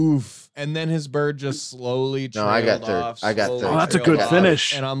early, oof, and then his bird just slowly trailed I got third. off. I got third. Oh, that's a good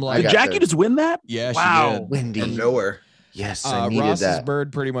finish. And I'm like, did Jackie just win that? Yeah, wow. she did. Wendy. From nowhere. Yes, I needed Ross's that.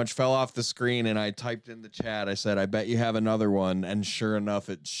 bird pretty much fell off the screen, and I typed in the chat. I said, "I bet you have another one," and sure enough,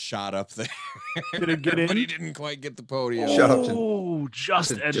 it shot up there. Did it get in? But he didn't quite get the podium. Shut up. Oh,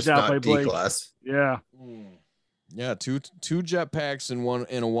 just edged Just out by not Blake. D-class. Yeah. Yeah, two jetpacks in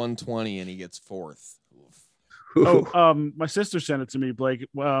a 120, and he gets fourth. My sister sent it to me, Blake.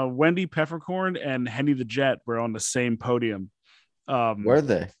 Wendy Peppercorn and Henny the Jet were on the same podium. Were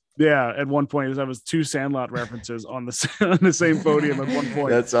they? Yeah, at one point, there was 2 Sandlot references on the same podium at one point.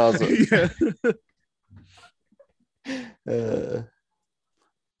 That's awesome. Yeah.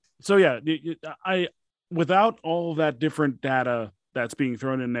 So yeah, I without all that different data that's being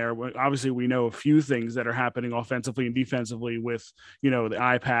thrown in there, obviously we know a few things that are happening offensively and defensively with the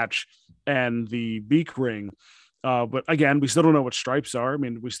eye patch and the beak ring. But again, we still don't know what stripes are. I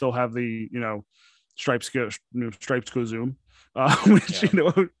mean, we still have the stripes go zoom. Which for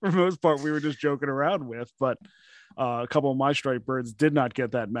the most part we were just joking around with, but a couple of my striped birds did not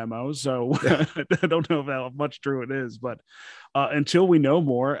get that memo, so I don't know how much true it is, but until we know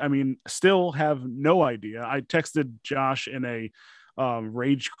more, I mean, still have no idea. I texted Josh in a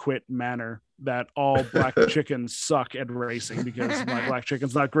rage quit manner that all black chickens suck at racing because my black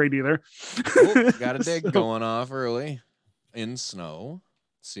chicken's not great either. Got a dig going off early in snow.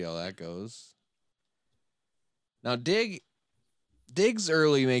 See how that goes. Now digs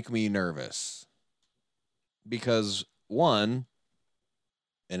early make me nervous because 1,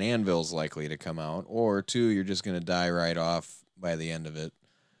 an anvil's likely to come out, or 2, you're just going to die right off by the end of it.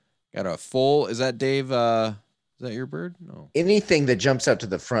 Got a full, is that Dave? Is that your bird? No. Anything that jumps out to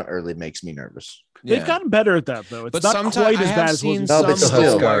the front early makes me nervous. They've gotten better at that though. It's but not sometimes quite I as have bad as seen No, but some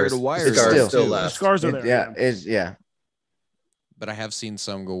still. go wire to wire. Scars still The left. scars are there. Yeah. But I have seen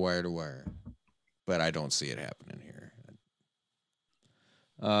some go wire to wire. But I don't see it happening here.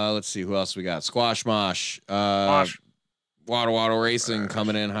 Let's see who else we got. Squash Mosh. Waddle Racing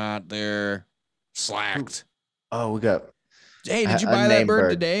coming in hot there. Slacked. Oh, we got. Hey, did you buy that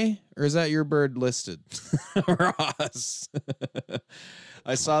bird today? Or is that your bird listed? Ross.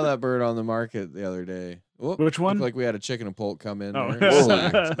 I saw that bird on the market the other day. Whoop, which one? Looked like we had a chicken and poult come in. Oh. There.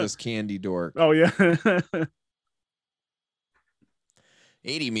 Slacked. This candy dork. Oh, yeah.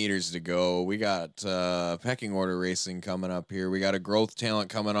 80 meters to go. We got pecking order racing coming up here. We got a growth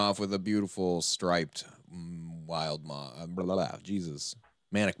talent coming off with a beautiful striped wild Jesus.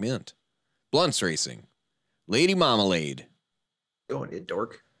 Manic Mint. Blunts racing. Lady Marmalade. Going in,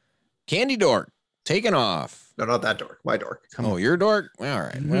 dork. Candy Dork. Taking off. No, not that dork. My dork. Oh, your dork? All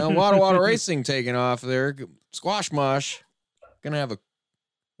right. Well, Waddle Racing taking off there. Squash Mosh. Gonna have a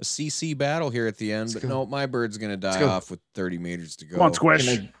CC battle here at the end, but no, my bird's gonna die off with 30 meters to go. Come on,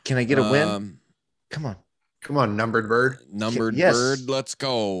 Squish. Can I get a win? Come on, numbered bird. Numbered bird, let's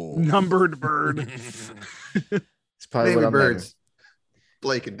go. Numbered bird. It's probably Maybe what birds.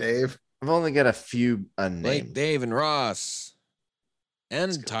 Blake and Dave. I've only got a few unnamed. Blake, Dave, and Ross,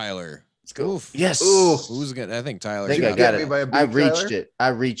 and Tyler. Let's go. Oof. Yes. Ooh. Who's gonna? I think Tyler. I think I got it. I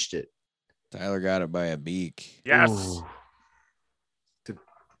reached it. Tyler got it by a beak. Yes. Ooh.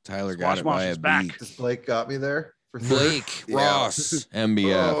 Tyler got it by a beak. Does Blake got me there for Blake, Ross,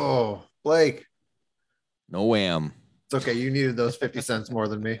 MBF. Oh, Blake. No wham. It's okay. You needed those 50 cents more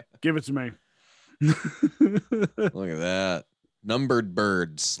than me. Give it to me. Look at that. Numbered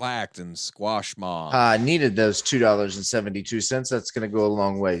bird, slacked, and squash moth. I needed those $2.72. That's going to go a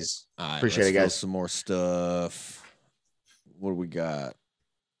long ways. Right, Appreciate it, guys. Some more stuff. What do we got?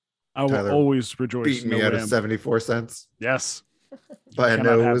 I will Tyler always rejoice. Beat me out of 74 cents Yes. by a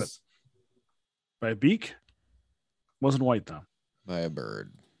Cannot have nose. By a beak? Wasn't white, though. By a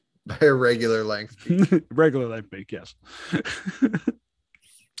bird. By a regular length. Regular life beak, yes.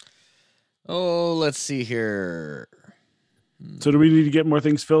 Oh, let's see here. So do we need to get more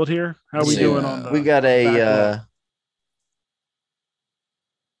things filled here? How are we Yeah. doing on the We got backlog?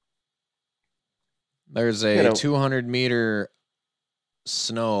 There's You know- 200 meter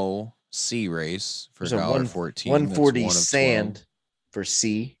snow sea race for There's a $1.14. 140 That's one of sand for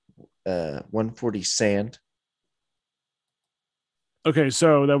C. 140 sand. Okay,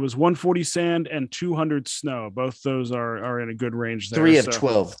 so that was 140 sand and 200 snow. Both those are in a good range there. 3 of so-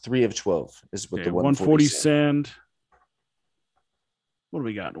 12. 3 of 12 is what Okay, the 140 140 sand. sand. What do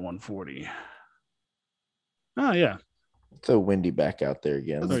we got in 140? Oh, yeah. Throw Wendy back out there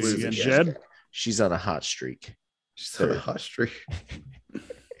again. Oh, you losing again, Jessica. Jed? She's on a hot streak. She's on a hot streak.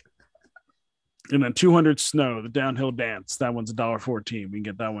 And then 200 snow, the downhill dance. That one's $1.14. We can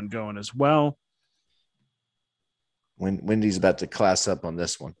get that one going as well. Wendy's about to class up on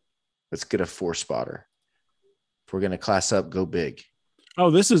this one. Let's get a 4-spotter. If we're going to class up, go big. Oh,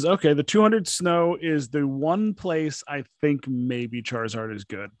 this is okay. The 200 snow is the one place I think maybe Charizard is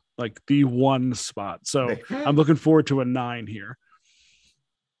good, like the one spot. So I'm looking forward to a 9 here.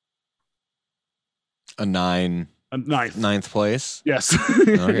 A 9. A 9th. 9th place. Yes.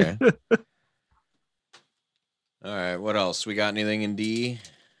 Okay. All right. What else? We got anything in D?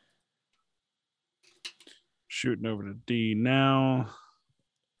 Shooting over to D now.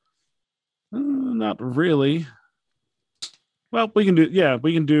 Not really. Well, we can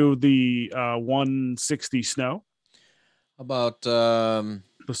do the 160 snow. About The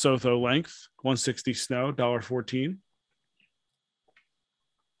Sotho length, 160 snow, $1.14.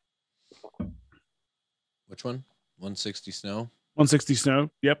 which one? 160 snow. 160 snow.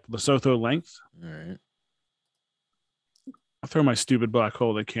 Yep, the Sotho length. All right. I'll throw my stupid black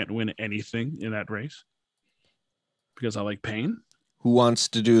hole. They can't win anything in that race because I like pain. Who wants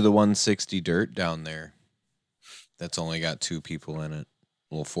to do the 160 dirt down there? That's only got 2 people in it.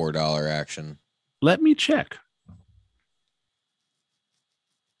 A little $4 action. Let me check.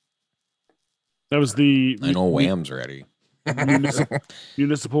 That was the I know Wham's ready.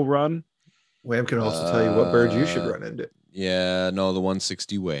 municipal run. Wham can also tell you what bird you should run into. Yeah, no, the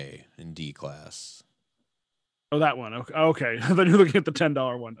 160 way in D class. Oh, that one. Okay. Okay. I thought you were looking at the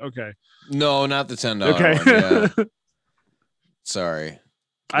 $10 one. Okay. No, not the $10 Okay. one. Yeah. Sorry.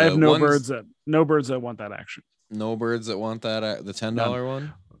 I have The no ones- birds that want that action. No birds that want that the $10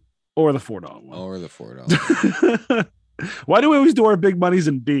 one Or the $4 one. or the $4. Why do we always do our big monies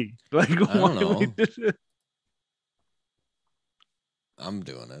in B? Like, I don't why do we know. do it? I'm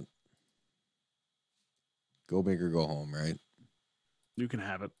doing it. Go big or go home, right? You can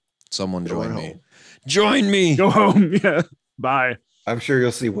have it. Someone Going join me. home. Join me. Go home. Yeah. Bye. I'm sure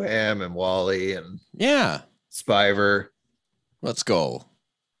you'll see Wham and Wally and Yeah. Spiver. Let's go.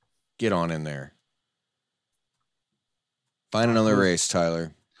 Get on in there. Find another race,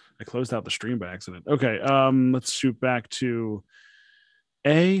 Tyler. I closed out the stream by accident. Okay. Let's shoot back to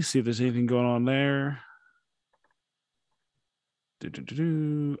A, see if there's anything going on there.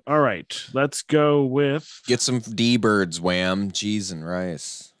 All right. Let's go with Get some D birds, Wham, cheese and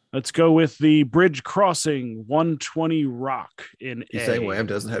rice. the Bridge Crossing 120 Rock in You A. saying Wham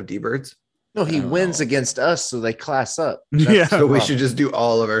doesn't have D birds? No, he I don't wins know. against us, so they class up. Yeah. So we should just do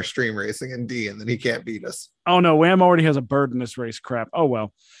all of our stream racing in D, and then he can't beat us. Oh no, Wham already has a bird in this race. Crap. Oh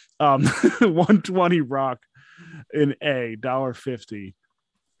well. 120 Rock in A, $1.50.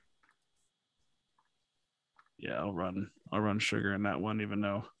 Yeah, I'll run sugar in that one, even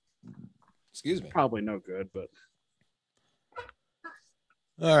though Excuse me. probably no good, but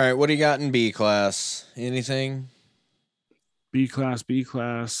All right, what do you got in B class? Anything? B class.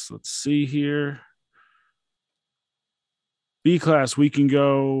 Let's see here. B class, we can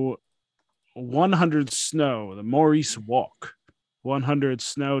go 100 snow, the Maurice Walk. 100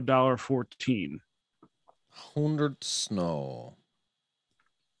 snow, $1.14. 100 snow.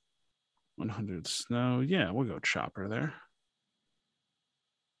 100 snow. Yeah, we'll go chopper there.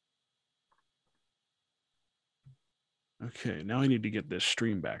 Okay, now I need to get this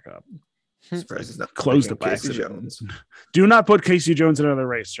stream back up. Surprised he's not Close picking the back. Casey Jones. Do not put Casey Jones in another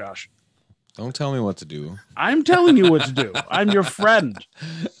race, Josh. Don't tell me what to do. I'm telling you what to do. I'm your friend.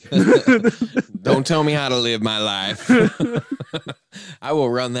 Don't tell me how to live my life. I will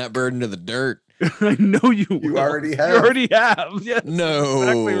run that bird into the dirt. I know you. You will. already have. You already have. Yes. No.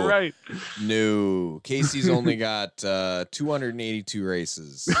 Exactly right. No. Casey's only got 282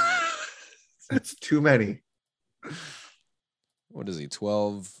 races. That's too many. What is he?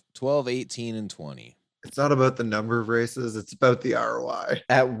 12, 18, and 20. It's not about the number of races. It's about the ROI.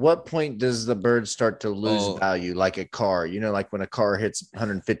 At what point does the bird start to lose Oh. value, like a car? You know, like when a car hits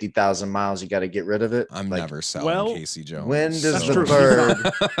 150,000 miles, you got to get rid of it. I'm like, never selling well, Casey Jones. when does That's the true. bird?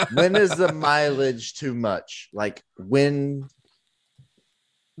 When is the mileage too much? Like when?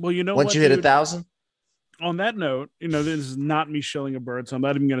 Well, you know Once what, you hit dude? 1,000. On that note, this is not me shilling a bird, so I'm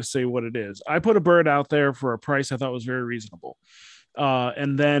not even going to say what it is. I put a bird out there for a price I thought was very reasonable.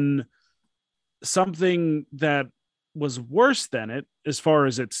 And then something that was worse than it, as far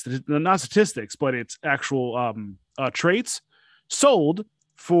as its not statistics, but its actual traits, sold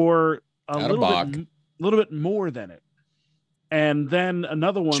for a little bit more than it. And then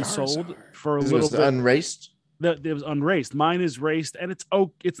another one sold for a It little was bit. unraced. That it was unraced. Mine is raced, and it's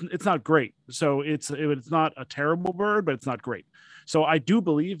not great. So it's not a terrible bird, but it's not great. So I do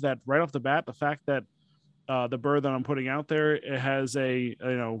believe that right off the bat, the fact that the bird that I'm putting out there, it has a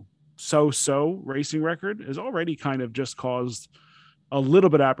so-so racing record, has already kind of just caused a little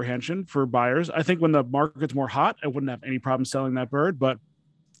bit of apprehension for buyers. I think when the market's more hot, I wouldn't have any problem selling that bird. But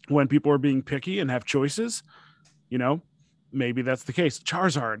when people are being picky and have choices, maybe that's the case.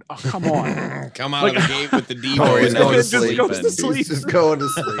 Charizard, oh come on. Come out of the gate with the Devo. Oh, he's and going now to sleep. goes to sleep. He's just going to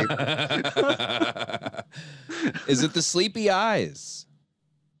sleep. Is it the sleepy eyes?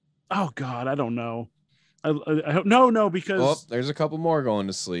 Oh God, I don't know. I hope no, because Oh, there's a couple more going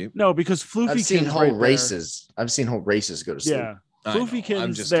to sleep. because Floofykins I've seen whole right there- races. I've seen whole races go to sleep. Yeah, I know, I'm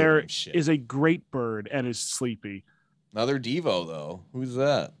Floofykins just there giving him shit. is a great bird and is sleepy. Another Devo though. Who's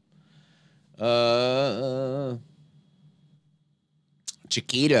that?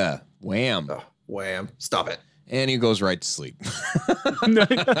 Chiquita. Wham. Oh, wham. Stop it. And he goes right to sleep.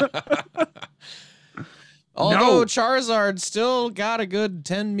 Although Charizard still got a good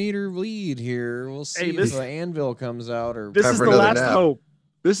 10-meter lead here. We'll see if the anvil comes out or This Time is for the another last nap. hope.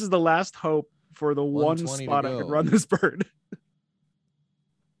 This is the last hope for the one 120 to spot I go. could run this bird.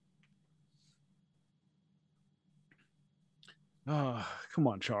 Oh, come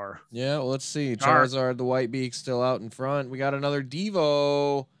on, Char. Yeah, well, let's see. Char. Charizard, the white beak, still out in front. We got another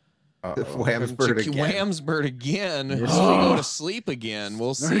Devo. Wham's bird again. Whamsbird again. Yes. He'll go to sleep again.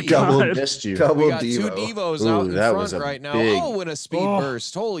 We'll see. Double, God. Missed you. double We got Devo. two Devos Ooh, out in that was front a right now. big- Oh, in a speed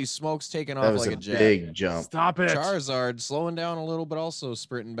burst. Holy smokes, taking That off was like a a jet. big jump. Stop it. Charizard slowing down a little, but also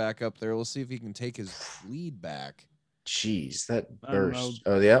sprinting back up there. We'll see if he can take his lead back. Jeez, that I don't burst.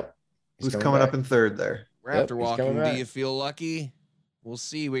 Oh, yep. He's Who's coming up back. in third there? Raptor he's coming walking, do back. you feel lucky? We'll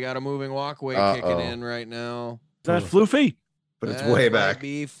see. We got a moving walkway kicking Uh-oh. in right now. Is that Floofy? But it's That way might back.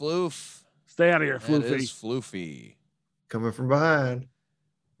 Be Floof. Stay out of here, That Floofy. is Floofy. Coming from behind.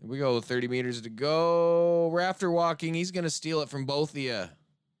 Here we go. 30 meters to go. Raptor walking. He's going to steal it from both of you.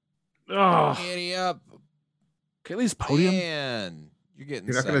 Oh, Giddy up. okay, at least podium. Man, you're getting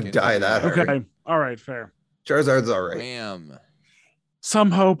You're not gonna second. die that hard. Okay, all right, fair. Charizard's all right. Wham. Some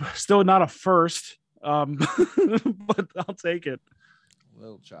hope. Still not a first, but I'll take it. A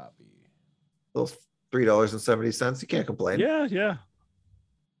little choppy. Those $3.70. You can't complain. Yeah.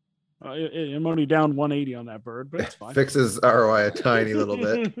 I'm only down 180 on that bird, but it's fine. Fixes ROI a tiny little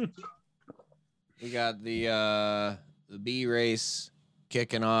bit. We got the B race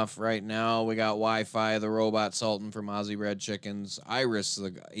kicking off right now. We got Wi-Fi, the robot sultan from Aussie Red Chickens, Iris,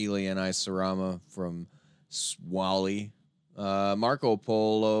 the alien Isorama from Swally, Marco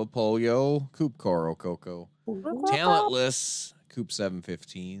Polo, Polio, Coop Coro Coco, Talentless, Coop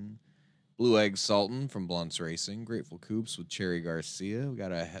 715, Blue Egg Sultan from Blunts Racing, Grateful Coops with Cherry Garcia. We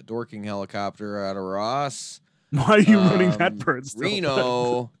got a dorking helicopter out of Ross. Why are you running that bird still?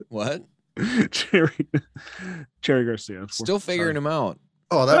 Reno. What? Cherry Garcia. Still figuring him out.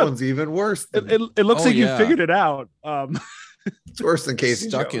 Oh, that Yeah. one's even worse. Than, It looks Oh, like yeah. you figured it out. it's worse than Casey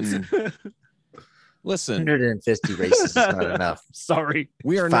Stuck Jones. in. Listen, 150 races is not enough. Sorry.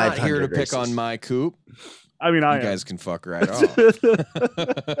 we are not here to 500 pick races. on my coop. I mean, You I guys can fuck right off.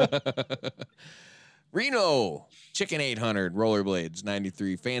 Reno, Chicken 800, Rollerblades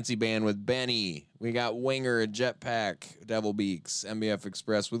 93, Fancy Band with Benny. We got Winger, Jetpack, Devil Beaks, MBF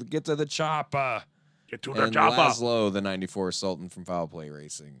Express with Get to the Choppa. Get to the And chopper. Laszlo, the 94 Sultan from Foul Play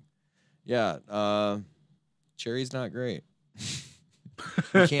Racing. Yeah, Cherry's not great.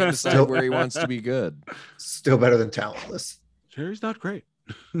 He can't decide Still- where he wants to be good. Still better than Talentless. Cherry's not great.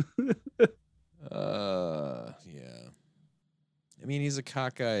 Yeah. I mean, he's a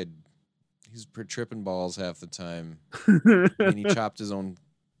cockeyed. He's tripping balls half the time. I mean, he chopped his own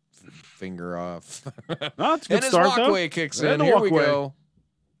finger off. Oh, it's a good And his start, walkway though. kicks And in. the Here we walkway. go.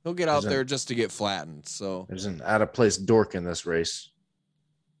 He'll get out There's there just to get flattened. So There's an out of place dork in this race.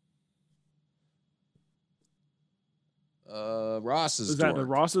 Ross's Is that the dork.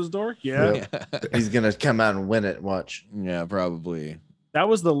 Ross's dork? Yeah. Yeah. He's gonna come out and win it. Watch. Yeah, probably. That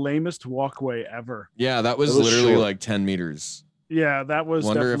was the lamest walkway ever. Yeah, that was It was literally short. like 10 meters. Yeah, that was.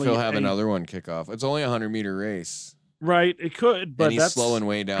 Wonder if definitely he'll have another one kick off. It's only a 100-meter race. Right, it could, but And he's that's slowing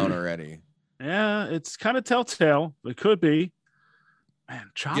way down already. Yeah, it's kind of telltale. It could be. Man,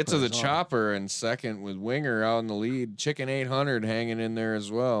 Chopper Get to the is on. chopper in second with Winger out in the lead. Chicken 800 hanging in there as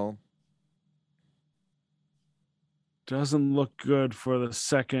well. Doesn't look good for the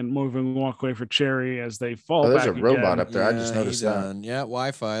second moving walkway for Cherry as they fall Oh, there's back a robot again. up there. I just he noticed that. done. Yeah,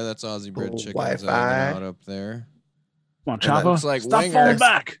 Wi-Fi. That's Aussie Bread Oh, Chickens Wi-Fi. hanging out up there. Come on, that Chopper. looks like Stop Winger. falling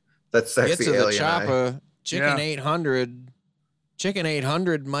back. That's Get sexy to the alien eye. chopper. Chicken Yeah. 800. Chicken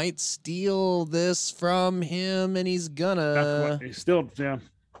 800 might steal this from him, and he's That's gonna. what he's still, yeah.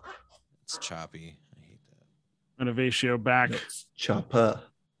 It's choppy. I hate that. Innovatio back. That's Choppa.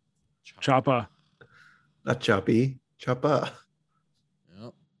 Chopper. Not Choppy. Choppa.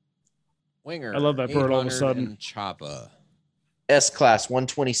 Yep. Winger. I love that bird all of a 800 sudden. and Choppa. S class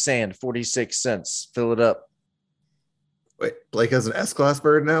 120 sand, 46 cents. Fill it up. Wait, Blake has an S-class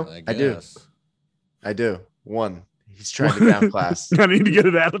bird now? I do. guess. I do. One. He's trying to down class. I need to get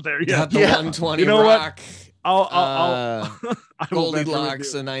it out of there. Yeah. Got the Yeah. 120 You know what? rock. I'll Uh, I will never Goldilocks,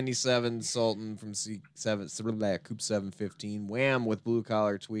 review. a 97 Sultan from C7, Coupe 715. Wham with Blue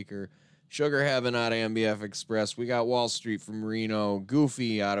Collar Tweaker. Sugar Heaven out of MBF Express. We got Wall Street from Reno.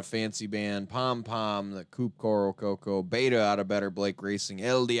 Goofy out of Fancy Band. Pom Pom, the Coupe Coro Coco. Beta out of Better Blake Racing.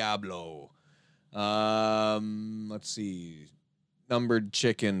 El Diablo. Let's see. Numbered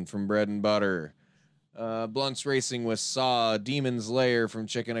Chicken from Bread and Butter. Blunts Racing with Saw. Demon's Lair from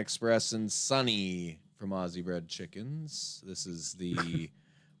Chicken Express. And Sunny from Aussie Bread Chickens. This is the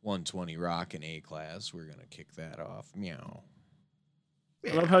 120 Rock in A class. We're going to kick that off. Meow.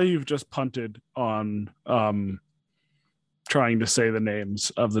 I love how you've just punted on trying to say the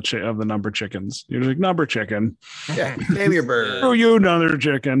names of the number chickens. You're like number chicken. Yeah, name your bird. Oh, you another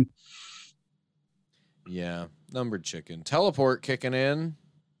chicken. Yeah, numbered chicken. Teleport kicking in.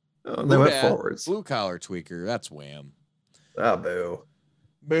 Oh, they went Dad. forwards. Blue Collar Tweaker. That's Wham. Oh, boo.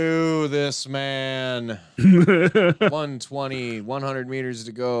 Boo this man. 120, 100 meters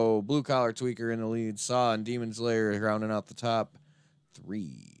to go. Blue Collar Tweaker in the lead. Saw and Demon's Lair rounding out the top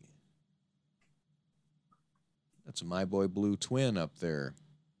 3. That's a My Boy Blue twin up there.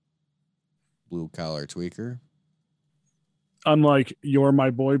 Blue Collar Tweaker. Unlike You're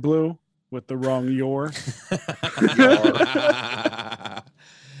My Boy Blue with the wrong your.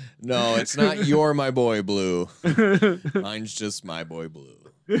 No, it's not You're My Boy Blue. Mine's just My Boy Blue.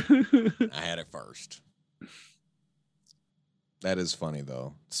 I had it first. That is funny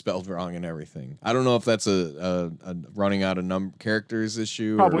though. Spelled wrong and everything. I don't know if that's a running out of characters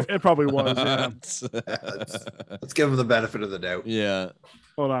issue. It probably was. Yeah. Let's give him the benefit of the doubt. Yeah.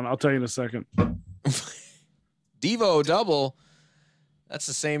 Hold on, I'll tell you in a second. Devo double. That's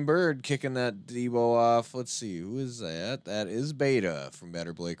the same bird kicking that Devo off. Let's see. Who is that? That is Beta from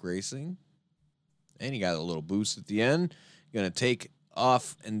Better Blake Racing. And he got a little boost at the end. Going to take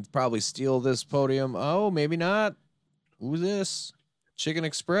off and probably steal this podium. Oh, maybe not. Who's this? Chicken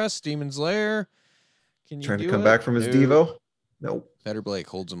Express, Demon's Lair. Can you Trying to do come it? back from his No. Devo? Nope. Better Blake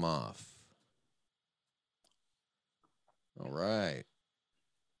holds him off. All right.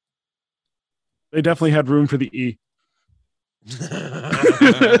 They definitely had room for the E.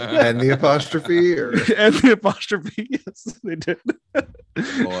 And the apostrophe? Or... And the apostrophe. Yes, they did.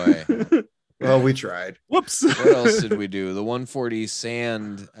 Boy. Well, we tried. Whoops. What else did we do? The 140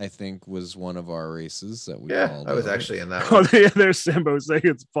 Sand, I think, was one of our races that we Yeah, called. I was out. actually in that Oh, one. yeah, there's Sambo saying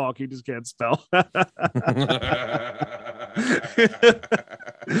it's Falk. He just can't spell.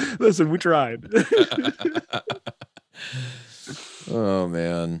 Listen, we tried. Oh,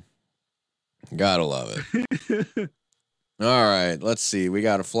 man. Gotta love it. All right, let's see. We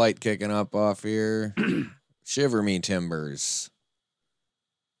got a flight kicking up off here. Shiver me timbers.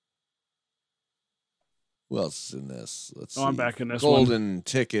 Who else is in this? Let's see. I'm back in this one. Golden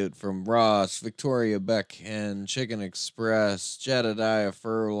Ticket from Ross, Victoria Beckhen, Chicken Express, Jedediah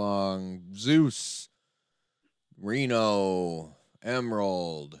Furlong, Zeus, Reno,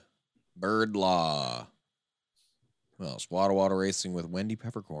 Emerald, Bird Law. Who else? Water Racing with Wendy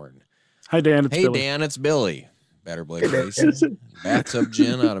Peppercorn. Hi, Dan. It's Hey, Billy. Dan, it's Billy. Better Blake Hey, Dan. Racing. Bathtub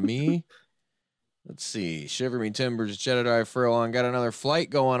Gin out of me. Let's see. Shiver Me Timbers, Jedediah Furlong got another flight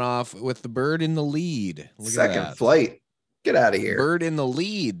going off with the bird in the lead. Look at Second that. flight. Get out of here. Bird in the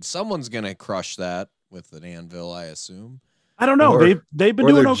lead. Someone's gonna crush that with an anvil, I assume. I don't know. They've been or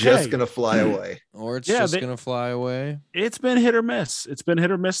doing they're okay. just gonna fly away. Or it's just gonna fly away. It's been hit or miss. It's been hit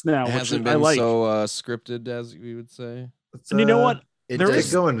or miss now. It hasn't been so scripted, as we would say. And you know what? It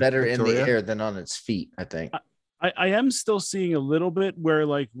does better in the air than on its feet, I think. I am still seeing a little bit where,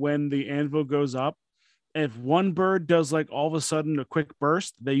 like, when the anvil goes up, if one bird does like all of a sudden a quick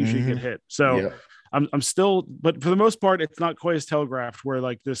burst, they usually get hit. So I'm still, but for the most part, it's not quite as telegraphed where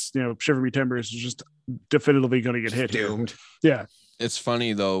like this, Shiver Me Timbers is just definitively going to get hit. Doomed. Yeah. It's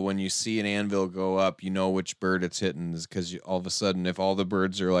funny though, when you see an anvil go up, you know which bird it's hitting, is because all of a sudden, if all the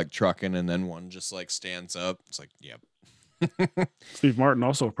birds are like trucking and then one just like stands up, it's like, yep. Steve Martin,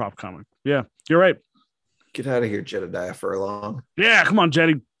 also a prop comic. Yeah, you're right. Get out of here, Jedediah Furlong. Yeah, come on,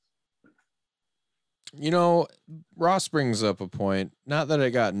 Jetty. Ross brings up a point. Not that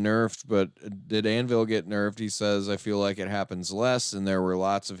it got nerfed, but did Anvil get nerfed? He says, I feel like it happens less, and there were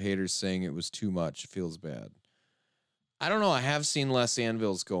lots of haters saying it was too much. It feels bad. I don't know. I have seen less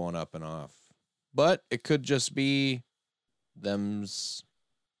Anvils going up and off, but it could just be them's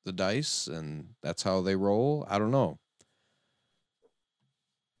the dice, and that's how they roll. I don't know.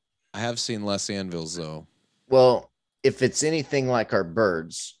 I have seen less Anvils, though. Well, if it's anything like our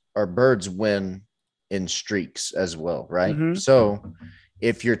birds win in streaks as well, right? Mm-hmm. So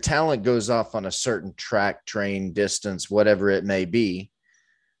if your talent goes off on a certain track, train, distance, whatever it may be,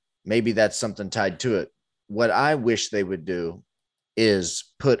 maybe that's something tied to it. What I wish they would do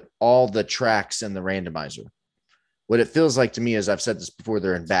is put all the tracks in the randomizer. What it feels like to me is, I've said this before,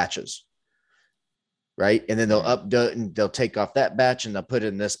 they're in batches, right? And then they'll update and they'll take off that batch and they'll put it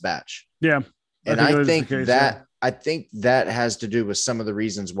in this batch. Yeah. And I think that has to do with some of the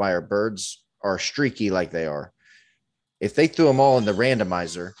reasons why our birds are streaky like they are. If they threw them all in the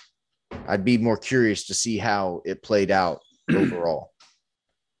randomizer, I'd be more curious to see how it played out overall.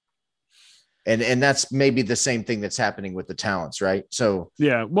 And that's maybe the same thing that's happening with the talents, right? So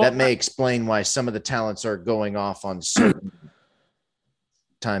yeah, well, that may explain why some of the talents are going off on certain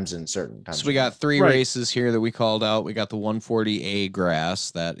times and certain times. So we got 3 races here that we called out. We got the 140A grass,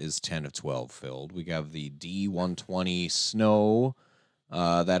 that is 10 of 12 filled. We have the D120 snow,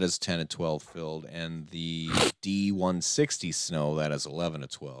 that is 10 of 12 filled, and the D160 snow, that is 11 of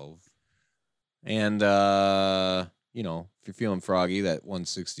 12. And if you're feeling froggy, that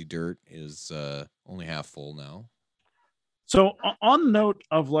 160 dirt is only half full now. So on the note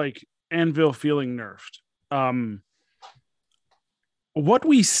of like Anvil feeling nerfed, what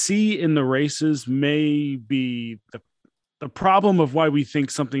we see in the races may be the problem of why we think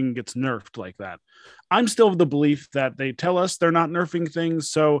something gets nerfed like that. I'm still of the belief that they tell us they're not nerfing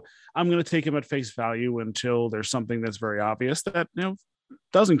things, so I'm going to take them at face value until there's something that's very obvious that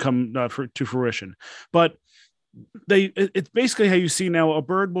doesn't come to fruition. But it's basically how you see now a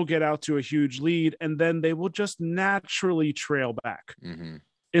bird will get out to a huge lead and then they will just naturally trail back. Mm-hmm.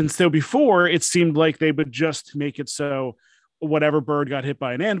 And so before, it seemed like they would just make it so whatever bird got hit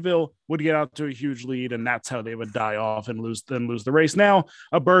by an anvil would get out to a huge lead, and that's how they would die off and lose the race. Now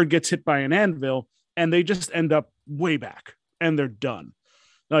a bird gets hit by an anvil and they just end up way back and they're done.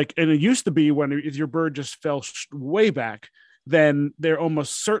 And it used to be if your bird just fell way back, then they're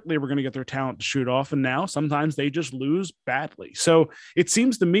almost certainly were going to get their talent to shoot off. And now sometimes they just lose badly. So it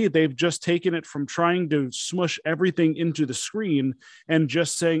seems to me they've just taken it from trying to smush everything into the screen and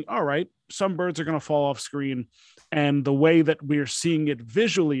just saying, all right, some birds are going to fall off screen. And the way that we're seeing it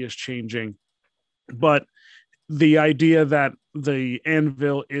visually is changing. But the idea that the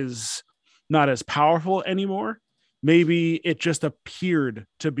anvil is not as powerful anymore, maybe it just appeared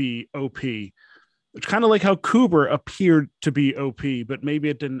to be OP. It's kind of like how Kuber appeared to be OP, but maybe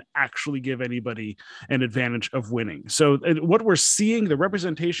it didn't actually give anybody an advantage of winning. So what we're seeing, the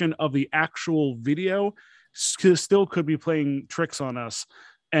representation of the actual video still could be playing tricks on us,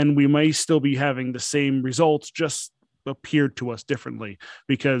 and we may still be having the same results, just appeared to us differently,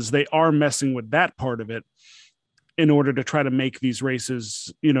 because they are messing with that part of it in order to try to make these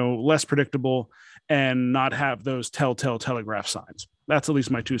races, less predictable and not have those telltale telegraph signs. That's at least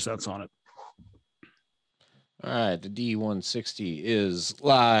my 2 cents on it. All right, the D160 is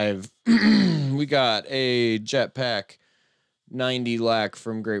live. We got a Jetpack 90 Lack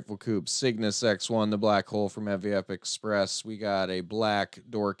from Grateful Coop, Cygnus X1, the Black Hole from Heavy Epic Express. We got a Black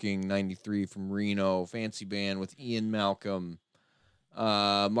Dorking 93 from Reno, Fancy Band with Ian Malcolm,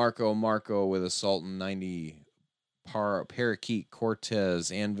 Marco with a Sultan 90, Parakeet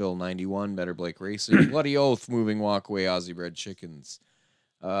Cortez, Anvil 91, Better Blake Racing, Bloody Oath, Moving Walkway, Aussie Bred Chickens.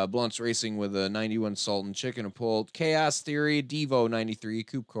 Blunts Racing with a 91 Sultan Chicken, a pulled Chaos Theory, Devo 93,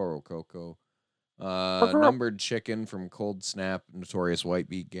 Coop Coro Coco, Numbered Chicken from Cold Snap, Notorious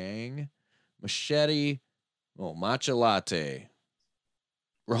Whitebeat Gang. Machete, Matcha Latte.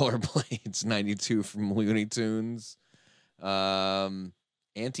 Rollerblades, 92 from Looney Tunes.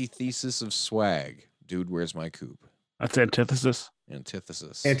 Antithesis of Swag. Dude, where's my coupe? That's antithesis.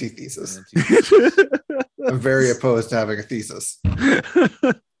 Antithesis. Antithesis. I'm very opposed to having a thesis.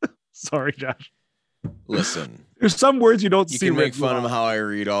 Sorry, Josh. Listen. There's some words you don't see. You can make fun of how I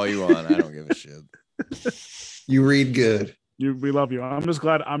read all you want. I don't give a shit. You read good. We love you. I'm just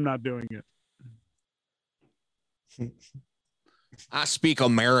glad I'm not doing it. I speak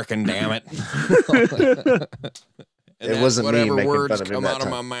American, damn it. It wasn't me whatever making words fun of him come that out of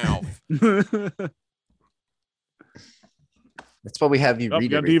time. my mouth. That's why we have you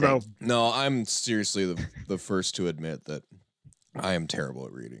read everything. Devo. No, I'm seriously the first to admit that I am terrible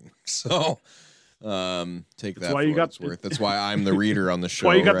at reading. So take that for what it's worth. That's why I'm the reader on the show.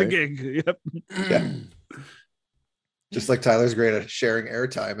 That's why you got right? the gig. Yep. Yeah. Just like Tyler's great at sharing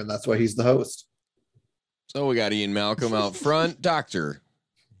airtime, and that's why he's the host. So we got Ian Malcolm out front. Dr.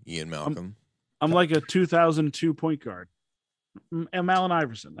 Ian Malcolm. I'm like a 2002 point guard. I'm Allen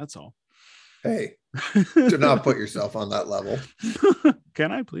Iverson. That's all. Hey, do not put yourself on that level.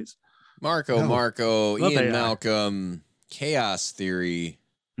 Can I please? Marco, Love Ian AI. Malcolm, Chaos Theory.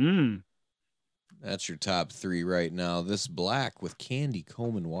 That's your top three right now. This black with Candy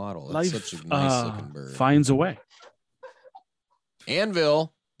Coleman Waddle. That's Life such a nice looking bird. finds a way.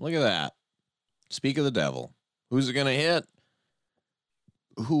 Anvil, look at that. Speak of the devil. Who's it gonna hit?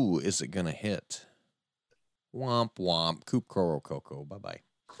 Who is it gonna hit? Womp womp. Coop Coro Coco. Bye bye.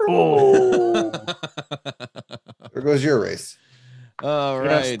 Oh, There goes your race. All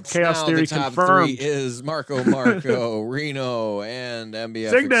Yes, right. Chaos now Theory the top confirmed. three is Marco, Reno, and MBF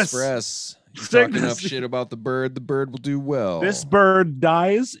Cygnus. Express. You talk Cygnus. enough shit about the bird will do well. this bird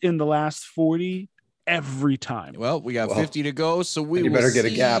dies in the last 40 every time. Well, we got Well, 50 to go, so we You will better get a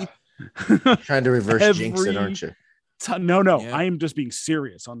see. gap. Trying to reverse jinx it, Every- aren't you? No, Yeah. I am just being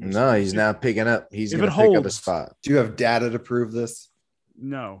serious on this. No, he's now picking up. He's If going it to pick up a holds- spot. Do you have data to prove this?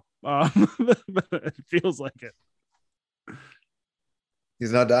 No. It feels like it.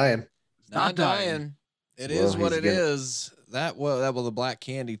 He's not dying. Not dying. It Well, is what he's it gonna- is. The Black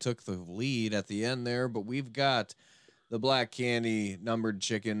Candy took the lead at the end there, but we've got the Black Candy, Numbered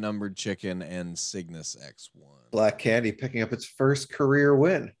Chicken, and Cygnus X1. Black Candy picking up its first career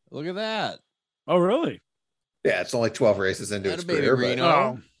win. Look at that. Oh, really? Yeah, it's only 12 races into That its a baby career, but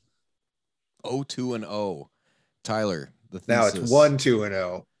Reno. Oh, 0-2-0. Tyler, the thesis. now it's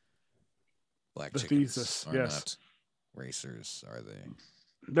 1-2-0. Black The chickens thesis, are yes. not racers, are they?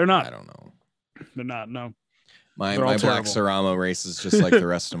 they're I not. don't know. They're not. No. My They're all Black terrible. Sarama races just like the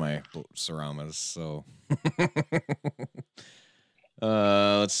rest of my Saramas. So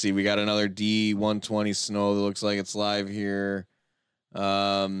let's see. We got another D120 snow that looks like it's live here.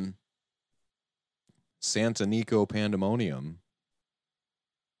 Santa Nico Pandemonium.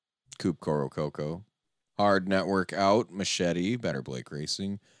 Coop Coro Coco. Hard Network out. Machete. Better Blake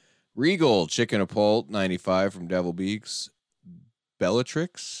Racing. Regal. Chicken Apult. 95 from Devil Beaks.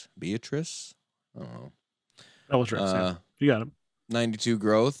 Bellatrix. Beatrice. I don't know. Bellatrix. Yeah. You got him. 92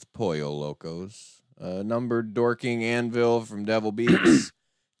 Growth, Pollo Locos. Numbered Dorking Anvil from Devil Beats.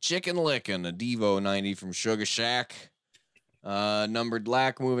 Chicken Lickin', a Devo 90 from Sugar Shack. Numbered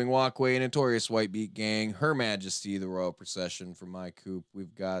Lack Moving Walkway, Notorious Whitebeat Gang. Her Majesty, the Royal Procession from my coop.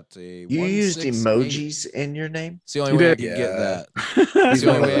 We've got a You used 168. emojis in your name? It's the only You way I did. could get Yeah. that. He's It's the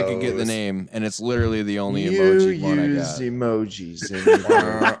one only of way I could get the those. name, and it's literally the only You emoji one I use got. emojis in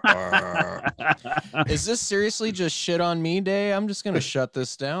your Is this seriously just shit on me day? I'm just gonna shut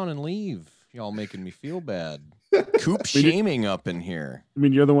this down and leave. Y'all making me feel bad. Coop shaming up in here. I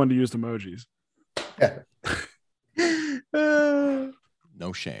mean, you're the one to use emojis.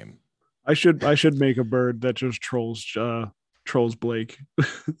 No shame. I should make a bird that just trolls Blake.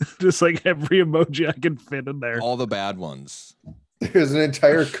 Just like every emoji I can fit in there. All the bad ones. There's an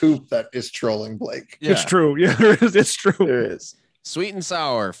entire coop that is trolling Blake. Yeah. It's true. Yeah, it's true. There is. Sweet and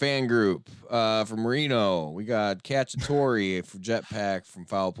Sour fan group from Reno. We got Cacciatore for Jetpack from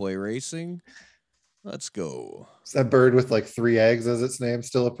Foul Play Racing. Let's go. Is that bird with like 3 eggs as its name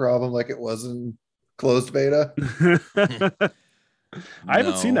still a problem like it was in closed beta? I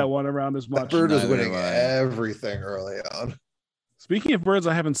haven't seen No. that one around as That much. bird was Neither winning have I. everything early on. Speaking of birds,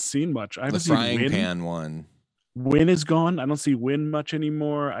 I haven't seen much. I The haven't seen frying Win. pan one. Win is gone. I don't see Win much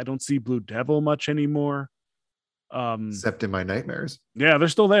anymore. I don't see Blue Devil much anymore. Except in my nightmares. Yeah, they're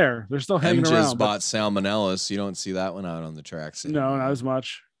still there. They're still hanging MJ's around. but- bought Salmonellas. You don't see that one out on the tracks. No, not as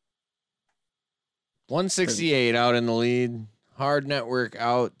much. 168 out in the lead. Hard Network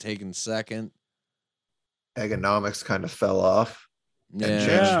out, taking second. Economics kind of fell off Yeah.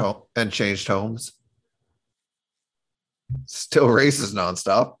 and changed homes. Still races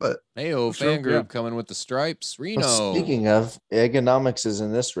nonstop, but Hey, fan group coming with the stripes. Reno. Speaking of, economics is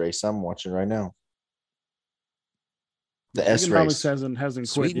in this race I'm watching right now. The S race hasn't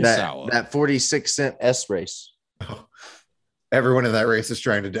Sweet quit and yet. sour. That 46-cent S race. everyone in that race is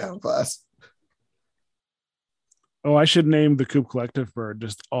trying to down class. Oh, I should name the Coop Collective bird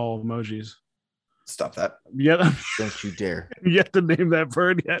just all emojis. Stop that. Yeah. Don't you dare. Yet to name that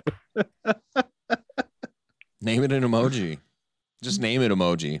bird yet. Name it an emoji. Just name it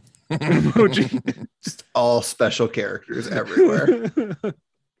emoji. Emoji. Just all special characters everywhere.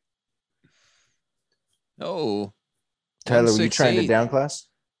 Oh. Tyler, were you trying to 168. down class?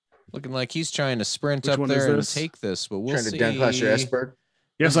 Looking like he's trying to sprint Which up one there is and this? take this, but we'll Trying see. to down class your S bird?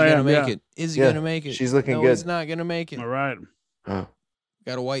 Yes, Is he I gonna am. make Yeah. it? Is he Yeah, gonna make it? she's looking no, good. he's not gonna make it. All right. Oh,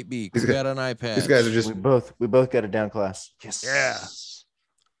 Got a white beak. These We got an iPad. These guys are just we both got a down class. Yes. Yeah.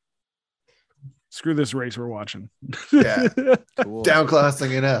 Screw this race we're watching. Yeah. cool. down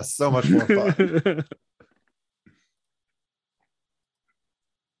classing in S. So much more fun.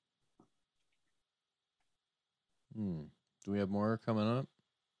 Do we have more coming up?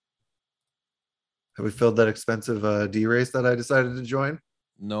 Have we filled that expensive D race that I decided to join?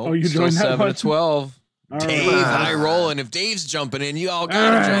 No. Oh, you still joined that 7 one? to 12. All Dave, right. high rolling. If Dave's jumping in, you all All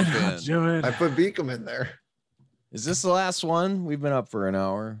gotta right, jump let's in. do it. I put Beacom in there. Is this the last one? We've been up for an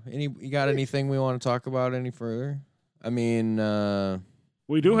hour. You got anything we want to talk about any further? I mean,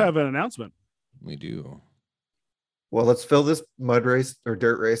 We do have an announcement. we do. Well, let's fill this mud race or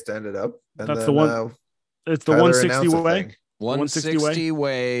dirt race to end it up. And That's then, the one- It's the Tyler 160 announce a way. thing. 160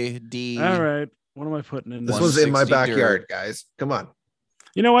 way D. All right. What am I putting in? This this? was in my 160 backyard, dirt. guys. Come on.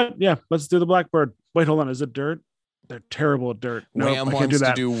 You know what? Yeah, let's do the Blackbird. Wait, hold on. Is it dirt? They're terrible at dirt. No, Wham I can't wants do to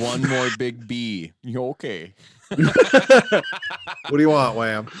that. do one more big B. You okay? What do you want,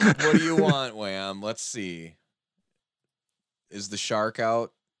 Wham? What do you want, Wham? Let's see. Is the shark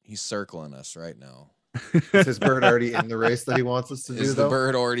out? He's circling us right now. Is his bird already in the race that he wants us to do, Is the though?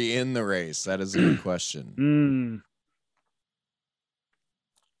 bird already in the race? That is a good question.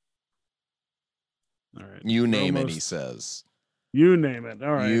 All right. You name it, Almost- he says. You name it.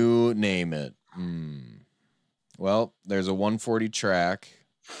 All right. You name it. Well, there's a 140 track.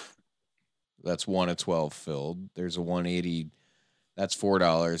 That's 1 of 12 filled. There's a 180. That's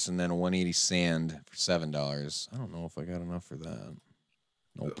 $4, and then a 180 sand for $7. I don't know if I got enough for that.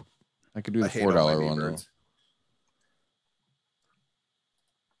 Nope. I could do the I hate all my $4 one though. birds.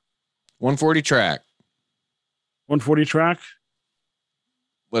 140 track. 140 track.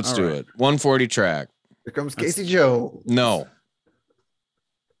 Let's All do right. it. 140 track. Here comes Casey Joe. No.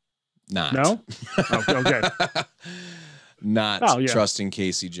 Not. No? Oh, okay. Not Oh, yeah. trusting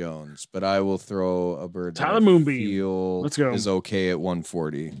Casey Jones, but I will throw a bird that Tyler I Moonbeam. feel Let's go. is okay at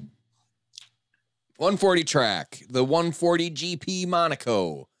 140. 140 track, the 140 GP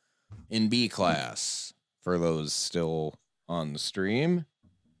Monaco in B class. For those still on the stream,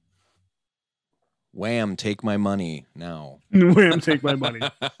 Wham! Take my money now. Wham! Take my money.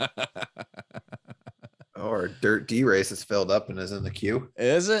 Oh, our dirt D race is filled up and is in the queue.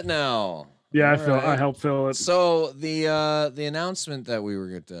 Is it now? Yeah, All right. I helped fill it. So the announcement that we were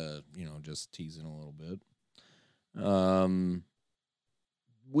going to, just teasing a little bit.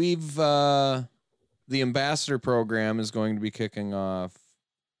 We've the ambassador program is going to be kicking off.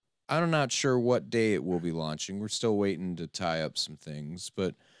 I'm not sure what day it will be launching. We're still waiting to tie up some things,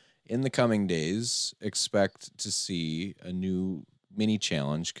 but in the coming days, expect to see a new mini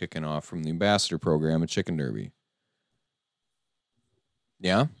challenge kicking off from the ambassador program at Chicken Derby.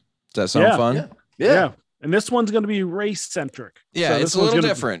 Yeah? Does that sound Yeah. fun? Yeah. And this one's going to be race centric. Yeah, it's a little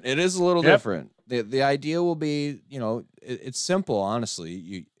different. It is a little Yep. different. The idea will be, it's simple,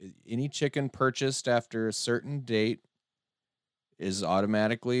 honestly. Any chicken purchased after a certain date is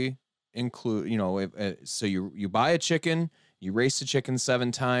automatically so you buy a chicken, you race the chicken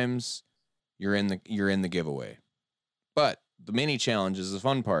 7 times, you're in the giveaway. But the mini challenge is the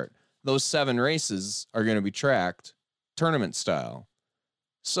fun part. Those 7 races are going to be tracked tournament style.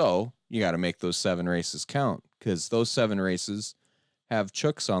 So you got to make those 7 races count, because those 7 races have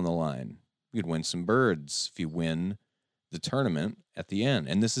chooks on the line. You could win some birds if you win the tournament at the end.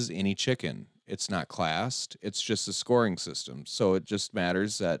 And this is any chicken. It's not classed. It's just a scoring system. So it just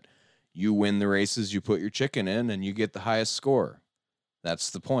matters that you win the races you put your chicken in and you get the highest score. That's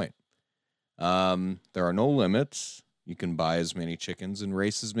the point. There are no limits. You can buy as many chickens and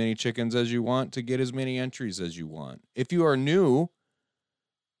race as many chickens as you want to get as many entries as you want. If you are new,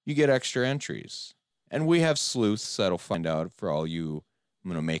 you get extra entries. And we have sleuths that'll find out for all you I'm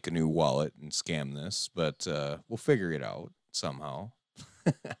going to make a new wallet and scam this, but we'll figure it out somehow.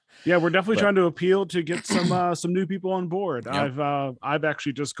 Yeah, we're definitely trying to appeal to get some new people on board. Yep. I've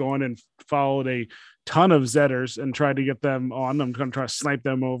actually just gone and followed a ton of Zedders and tried to get them on. I'm going to try to snipe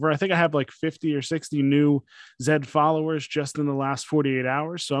them over. I think I have like 50 or 60 new Zed followers just in the last 48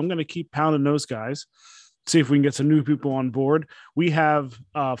 hours. So I'm going to keep pounding those guys. See if we can get some new people on board. We have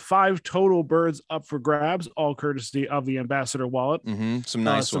 5 total birds up for grabs, all courtesy of the Ambassador wallet. Mm-hmm. Some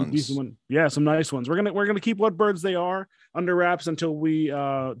nice ones. Yeah, some nice ones. We're gonna keep what birds they are under wraps until we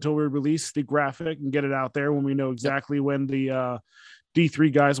release the graphic and get it out there when we know exactly when the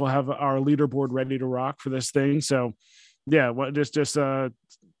D3 guys will have our leaderboard ready to rock for this thing. So yeah, just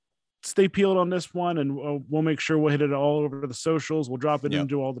stay peeled on this one, and we'll make sure we'll hit it all over the socials. We'll drop it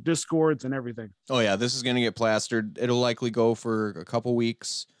into all the Discords and everything. Oh yeah, this is going to get plastered. It'll likely go for a couple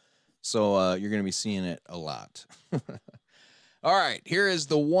weeks, so you're going to be seeing it a lot. All right, here is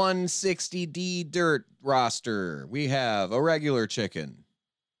the 160D Dirt roster. We have a regular chicken,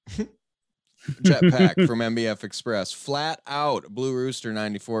 Jetpack from MBF Express, Flat Out, Blue Rooster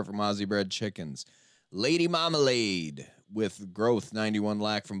 94 from Aussie Bred Chickens, Lady Marmalade with Growth 91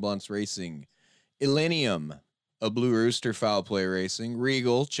 Lack from Blunts Racing, Illenium, a Blue Rooster Foul Play Racing,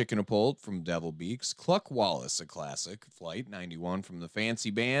 Regal Chicken-a-Poult from Devil Beaks, Cluck Wallace, a classic, Flight 91 from the Fancy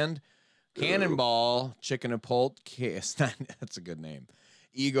Band, Cannonball Chicken-a-Poult, that's a good name,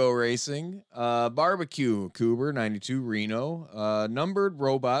 Ego Racing, Barbecue Coober 92 Reno, Numbered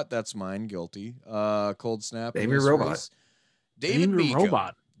Robot, that's mine, guilty, Cold Snap, Baby Robot, David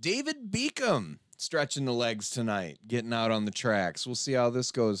Beacom. Stretching the legs tonight, getting out on the tracks. We'll see how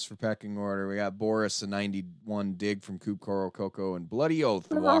this goes for pecking order. We got Boris, a 91 dig from Coop Coral Coco, and Bloody Oath,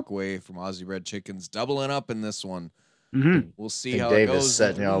 the walkway from Aussie Red Chickens, doubling up in this one. Mm-hmm. We'll see how it goes.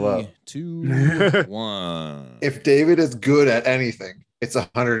 Setting y'all up. 2, 1. If David is good at anything, it's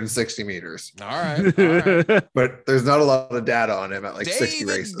 160 meters. All right. But there's not a lot of data on him at like 60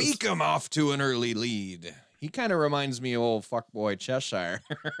 races. David Beacom off to an early lead. He kind of reminds me of old fuckboy Cheshire.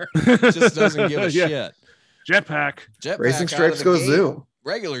 Just doesn't give a shit. Jetpack. Racing Stripes goes Zoom.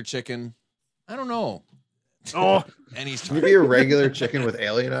 Regular chicken. I don't know. Oh, and he's maybe a regular chicken with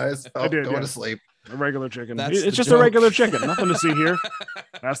alien eyes. Oh, going to sleep. A regular chicken. That's it's just joke. A regular chicken. Nothing to see here.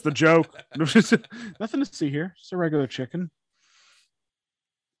 That's the joke. Nothing to see here. Just a regular chicken.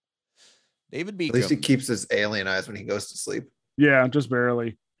 David Beacom. At least he keeps his alien eyes when he goes to sleep. Yeah, just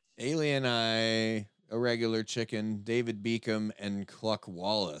barely. Alien eye. A regular chicken, David Beacom, and Cluck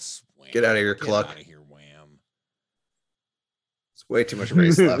Wallace. Wham. Get out of here, Cluck. Get out of here, wham. It's way too much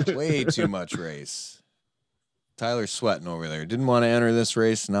race left. Way too much race. Tyler's sweating over there. Didn't want to enter this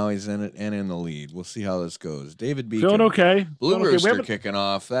race. Now he's in it and in the lead. We'll see how this goes. David Beacom. Feeling okay. Blue Rooster kicking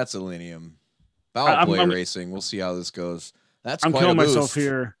off. That's Illenium. Foul Play Racing. We'll see how this goes. I'm killing myself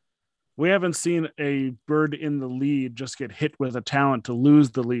here. We haven't seen a bird in the lead just get hit with a talent to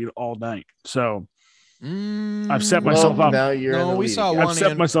lose the lead all night. So I've set myself up. Now you're in the we lead saw again. one. I've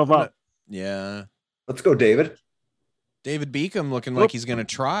set myself up. Yeah. Let's go, David. David Beacom looking like he's going to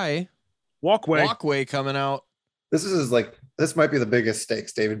try. Walkway coming out. This might be the biggest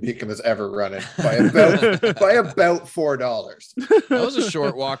stakes David Beacom has ever run in by about $4. That was a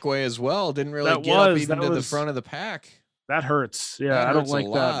short walkway as well. Didn't really get up even to the front of the pack. That hurts. Yeah, I don't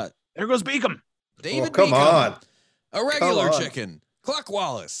like that. There goes Beacom. David come Beacom. on. A regular chicken. Cluck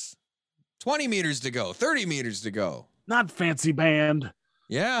Wallace. 20 meters to go. 30 meters to go. Not Fancy Band.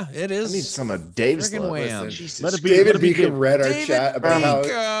 Yeah, it is. I need some of Dave's love. Let it be. David Beacom read our chat about how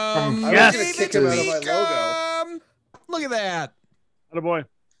I was Yes. going to kick him out of my logo. Look at that. Attaboy.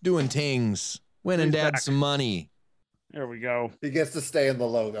 Doing things. Winning He's dad back. some money. There we go. He gets to stay in the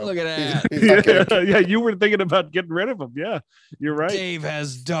logo. Look at that. He's not gonna- Yeah, you were thinking about getting rid of him. Yeah, you're right. Dave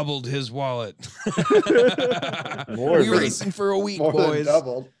has doubled his wallet. More we than- racing for a week, more than boys.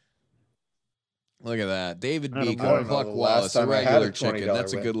 doubled. Look at that. David I don't Beacom, know Cluck the Wallace, last a time I had regular a chicken. $20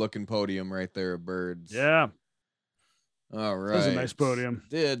 That's a win. good looking podium right there of birds. Yeah, All right. that was a nice podium.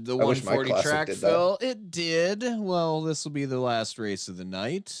 Did the I wish my 140 classic track did that. fill? It did. Well, this will be the last race of the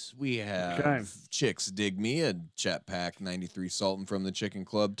night. We have Okay. Chicks Dig Me, a Jetpack 93 Sultan from the Chicken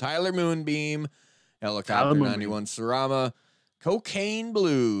Club, Tyler Moonbeam, Helicopter Moonbeam. 91 Sarama, Cocaine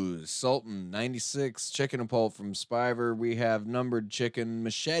Blues, Sultan 96, Chicken-a-Pult from Spiver. We have Numbered Chicken,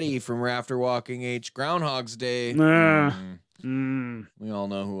 Machete from Rafter Walking H, Groundhog's Day. Nah. Mm. We all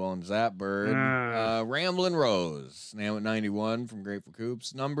know who owns that bird. Ramblin' Rose, now at 91 from Grateful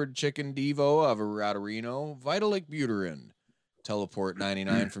Coops. Numbered Chicken Devo of Reno. Vitalik Buterin. Teleport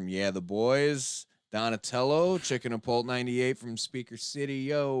 99 from Yeah the Boys. Donatello, Chicken and Polt 98 from Speaker City.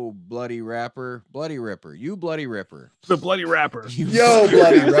 Yo, Bloody Rapper. Bloody Ripper. You Bloody Ripper. The Bloody Rapper. Yo,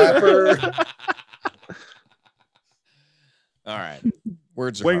 Bloody Rapper. All right.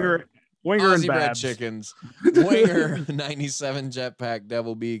 Words are Winger, hard. Winger and Aussie Bread Babs. Chickens. Winger, 97 Jetpack,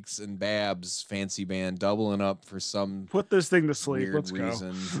 Devil Beaks, and Babs. Fancy Band doubling up for some Put this thing to sleep. weird Let's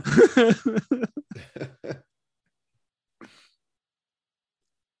reason. go.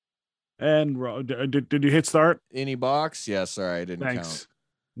 And did you hit start? Any box? Yes, all right. Didn't Thanks.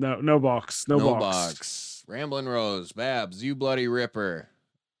 count. No box. No box. Box. Ramblin' Rose, Babs, you Bloody Ripper.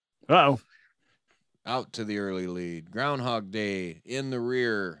 Uh-oh. Out to the early lead. Groundhog Day in the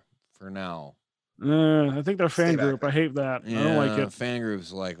rear for now. I think they're fan Stay back group. there. I hate that. Yeah, I don't like it. Fan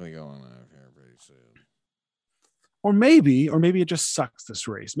group's likely going on here pretty soon. Or maybe it just sucks this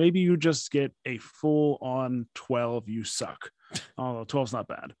race. Maybe you just get a full on 12. You suck. Although 12's not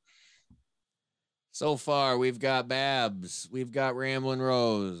bad. So far, we've got Babs, we've got Ramblin'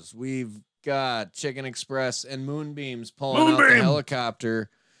 Rose, we've got Chicken Express and Moonbeams pulling out the Moonbeam! helicopter.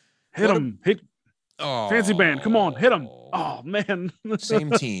 Hit What a- him. Hit Oh, Fancy Band. Come on. Hit him. Oh, man.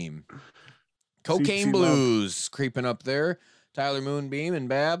 Same team. Cocaine CC Blues creeping up there. Tyler Moonbeam and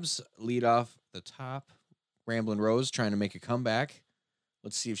Babs lead off the top. Ramblin' Rose trying to make a comeback.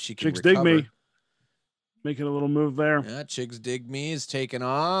 Let's see if she can Chicks recover. dig me. Making a little move there. Yeah, Chicks Dig Me is taking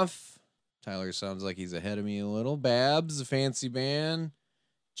off. Tyler sounds like he's ahead of me a little. Babs, the Fancy Band.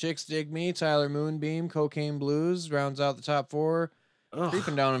 Chicks Dig Me, Tyler Moonbeam, Cocaine Blues rounds out the top four. Ugh.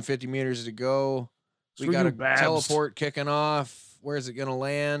 Creeping down on 50 meters to go. We Screw got you, a Babs. teleport kicking off. Where's it going to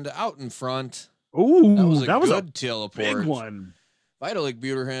land? Out in front. Ooh, That was a that was a good teleport. big one. Vitalik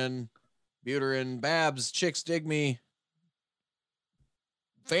Buterin, Babs, Chicks Dig Me.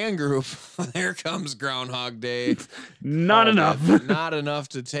 Fan group. There comes Groundhog Day. Not Called enough. it. Not enough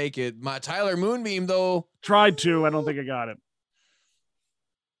to take it. My Tyler Moonbeam, though. Tried to. I don't think I got it.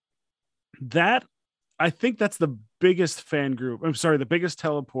 I think that's the biggest fan group. I'm sorry, the biggest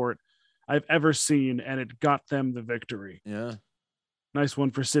teleport I've ever seen, and it got them the victory. Yeah. Nice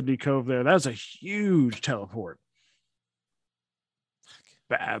one for Sydney Cove there. That was a huge teleport.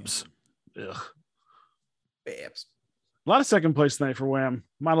 Babs. Ugh. Babs. A lot of second place tonight for Wham.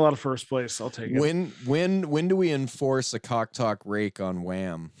 Not a lot of first place. I'll take it. When do we enforce a cock talk rake on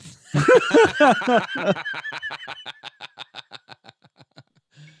Wham?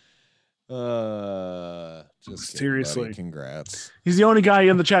 Just kidding, Seriously. buddy. Congrats. He's the only guy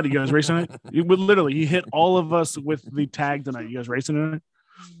in the chat. You guys racing it? He hit all of us with the tag tonight. You guys racing it?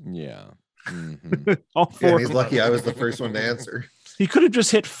 Yeah. Mhm. All Yeah, four. he's of lucky us. I was the first one to answer. He could have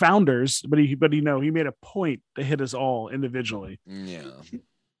just hit founders, but he made a point to hit us all individually. Yeah.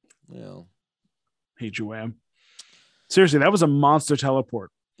 Well. Hate you, Wham. Seriously, that was a monster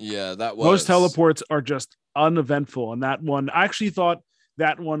teleport. Yeah, that was. Most teleports are just uneventful, and that one, I actually thought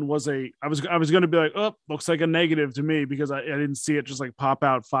that one was I was going to be like, oh, looks like a negative to me because I didn't see it just like pop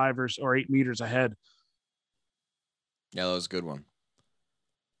out 5 or 8 meters ahead. Yeah, that was a good one.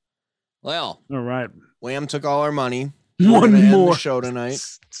 Well, All right, Wham took all our money. We're one gonna end the more show tonight.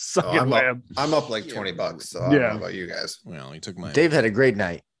 Suck Oh, it, I'm, up, Wham. I'm up like $20, so I don't Yeah. know about you guys. Well, he took my. Dave had a great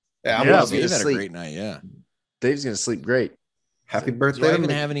night. Yeah, I'm Yeah, up. Dave had a sleep. great night. Yeah. Dave's gonna sleep great. Happy Do birthday I to even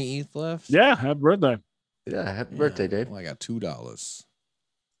me. have any ETH left? Yeah, happy birthday. Yeah, happy Yeah. birthday, Dave. Well, I got $2.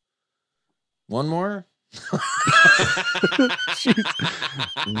 One more.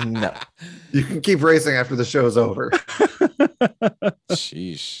 No. You can keep racing after the show's over.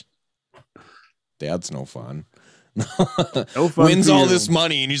 Sheesh. Dad's no fun. No fun Wins for all you. this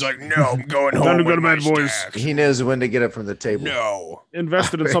money, and he's like, "No, I'm going Time home. to go with to my bed, boys." stack." He knows when to get up from the table. No.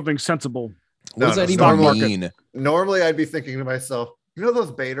 Invested in something sensible. What does No, that no, even stock market. mean? Normally, I'd be thinking to myself, you know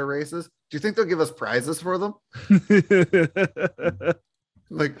those beta races? Do you think they'll give us prizes for them?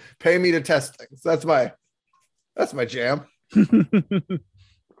 Like, pay me to test things. That's my jam.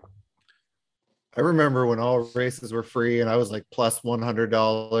 I remember when all races were free and I was like plus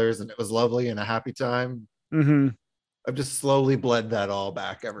 $100 and it was lovely and a happy time. hmm I've just slowly bled that all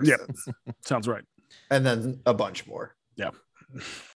back ever Yep. since. Sounds right. And then a bunch more. Yeah.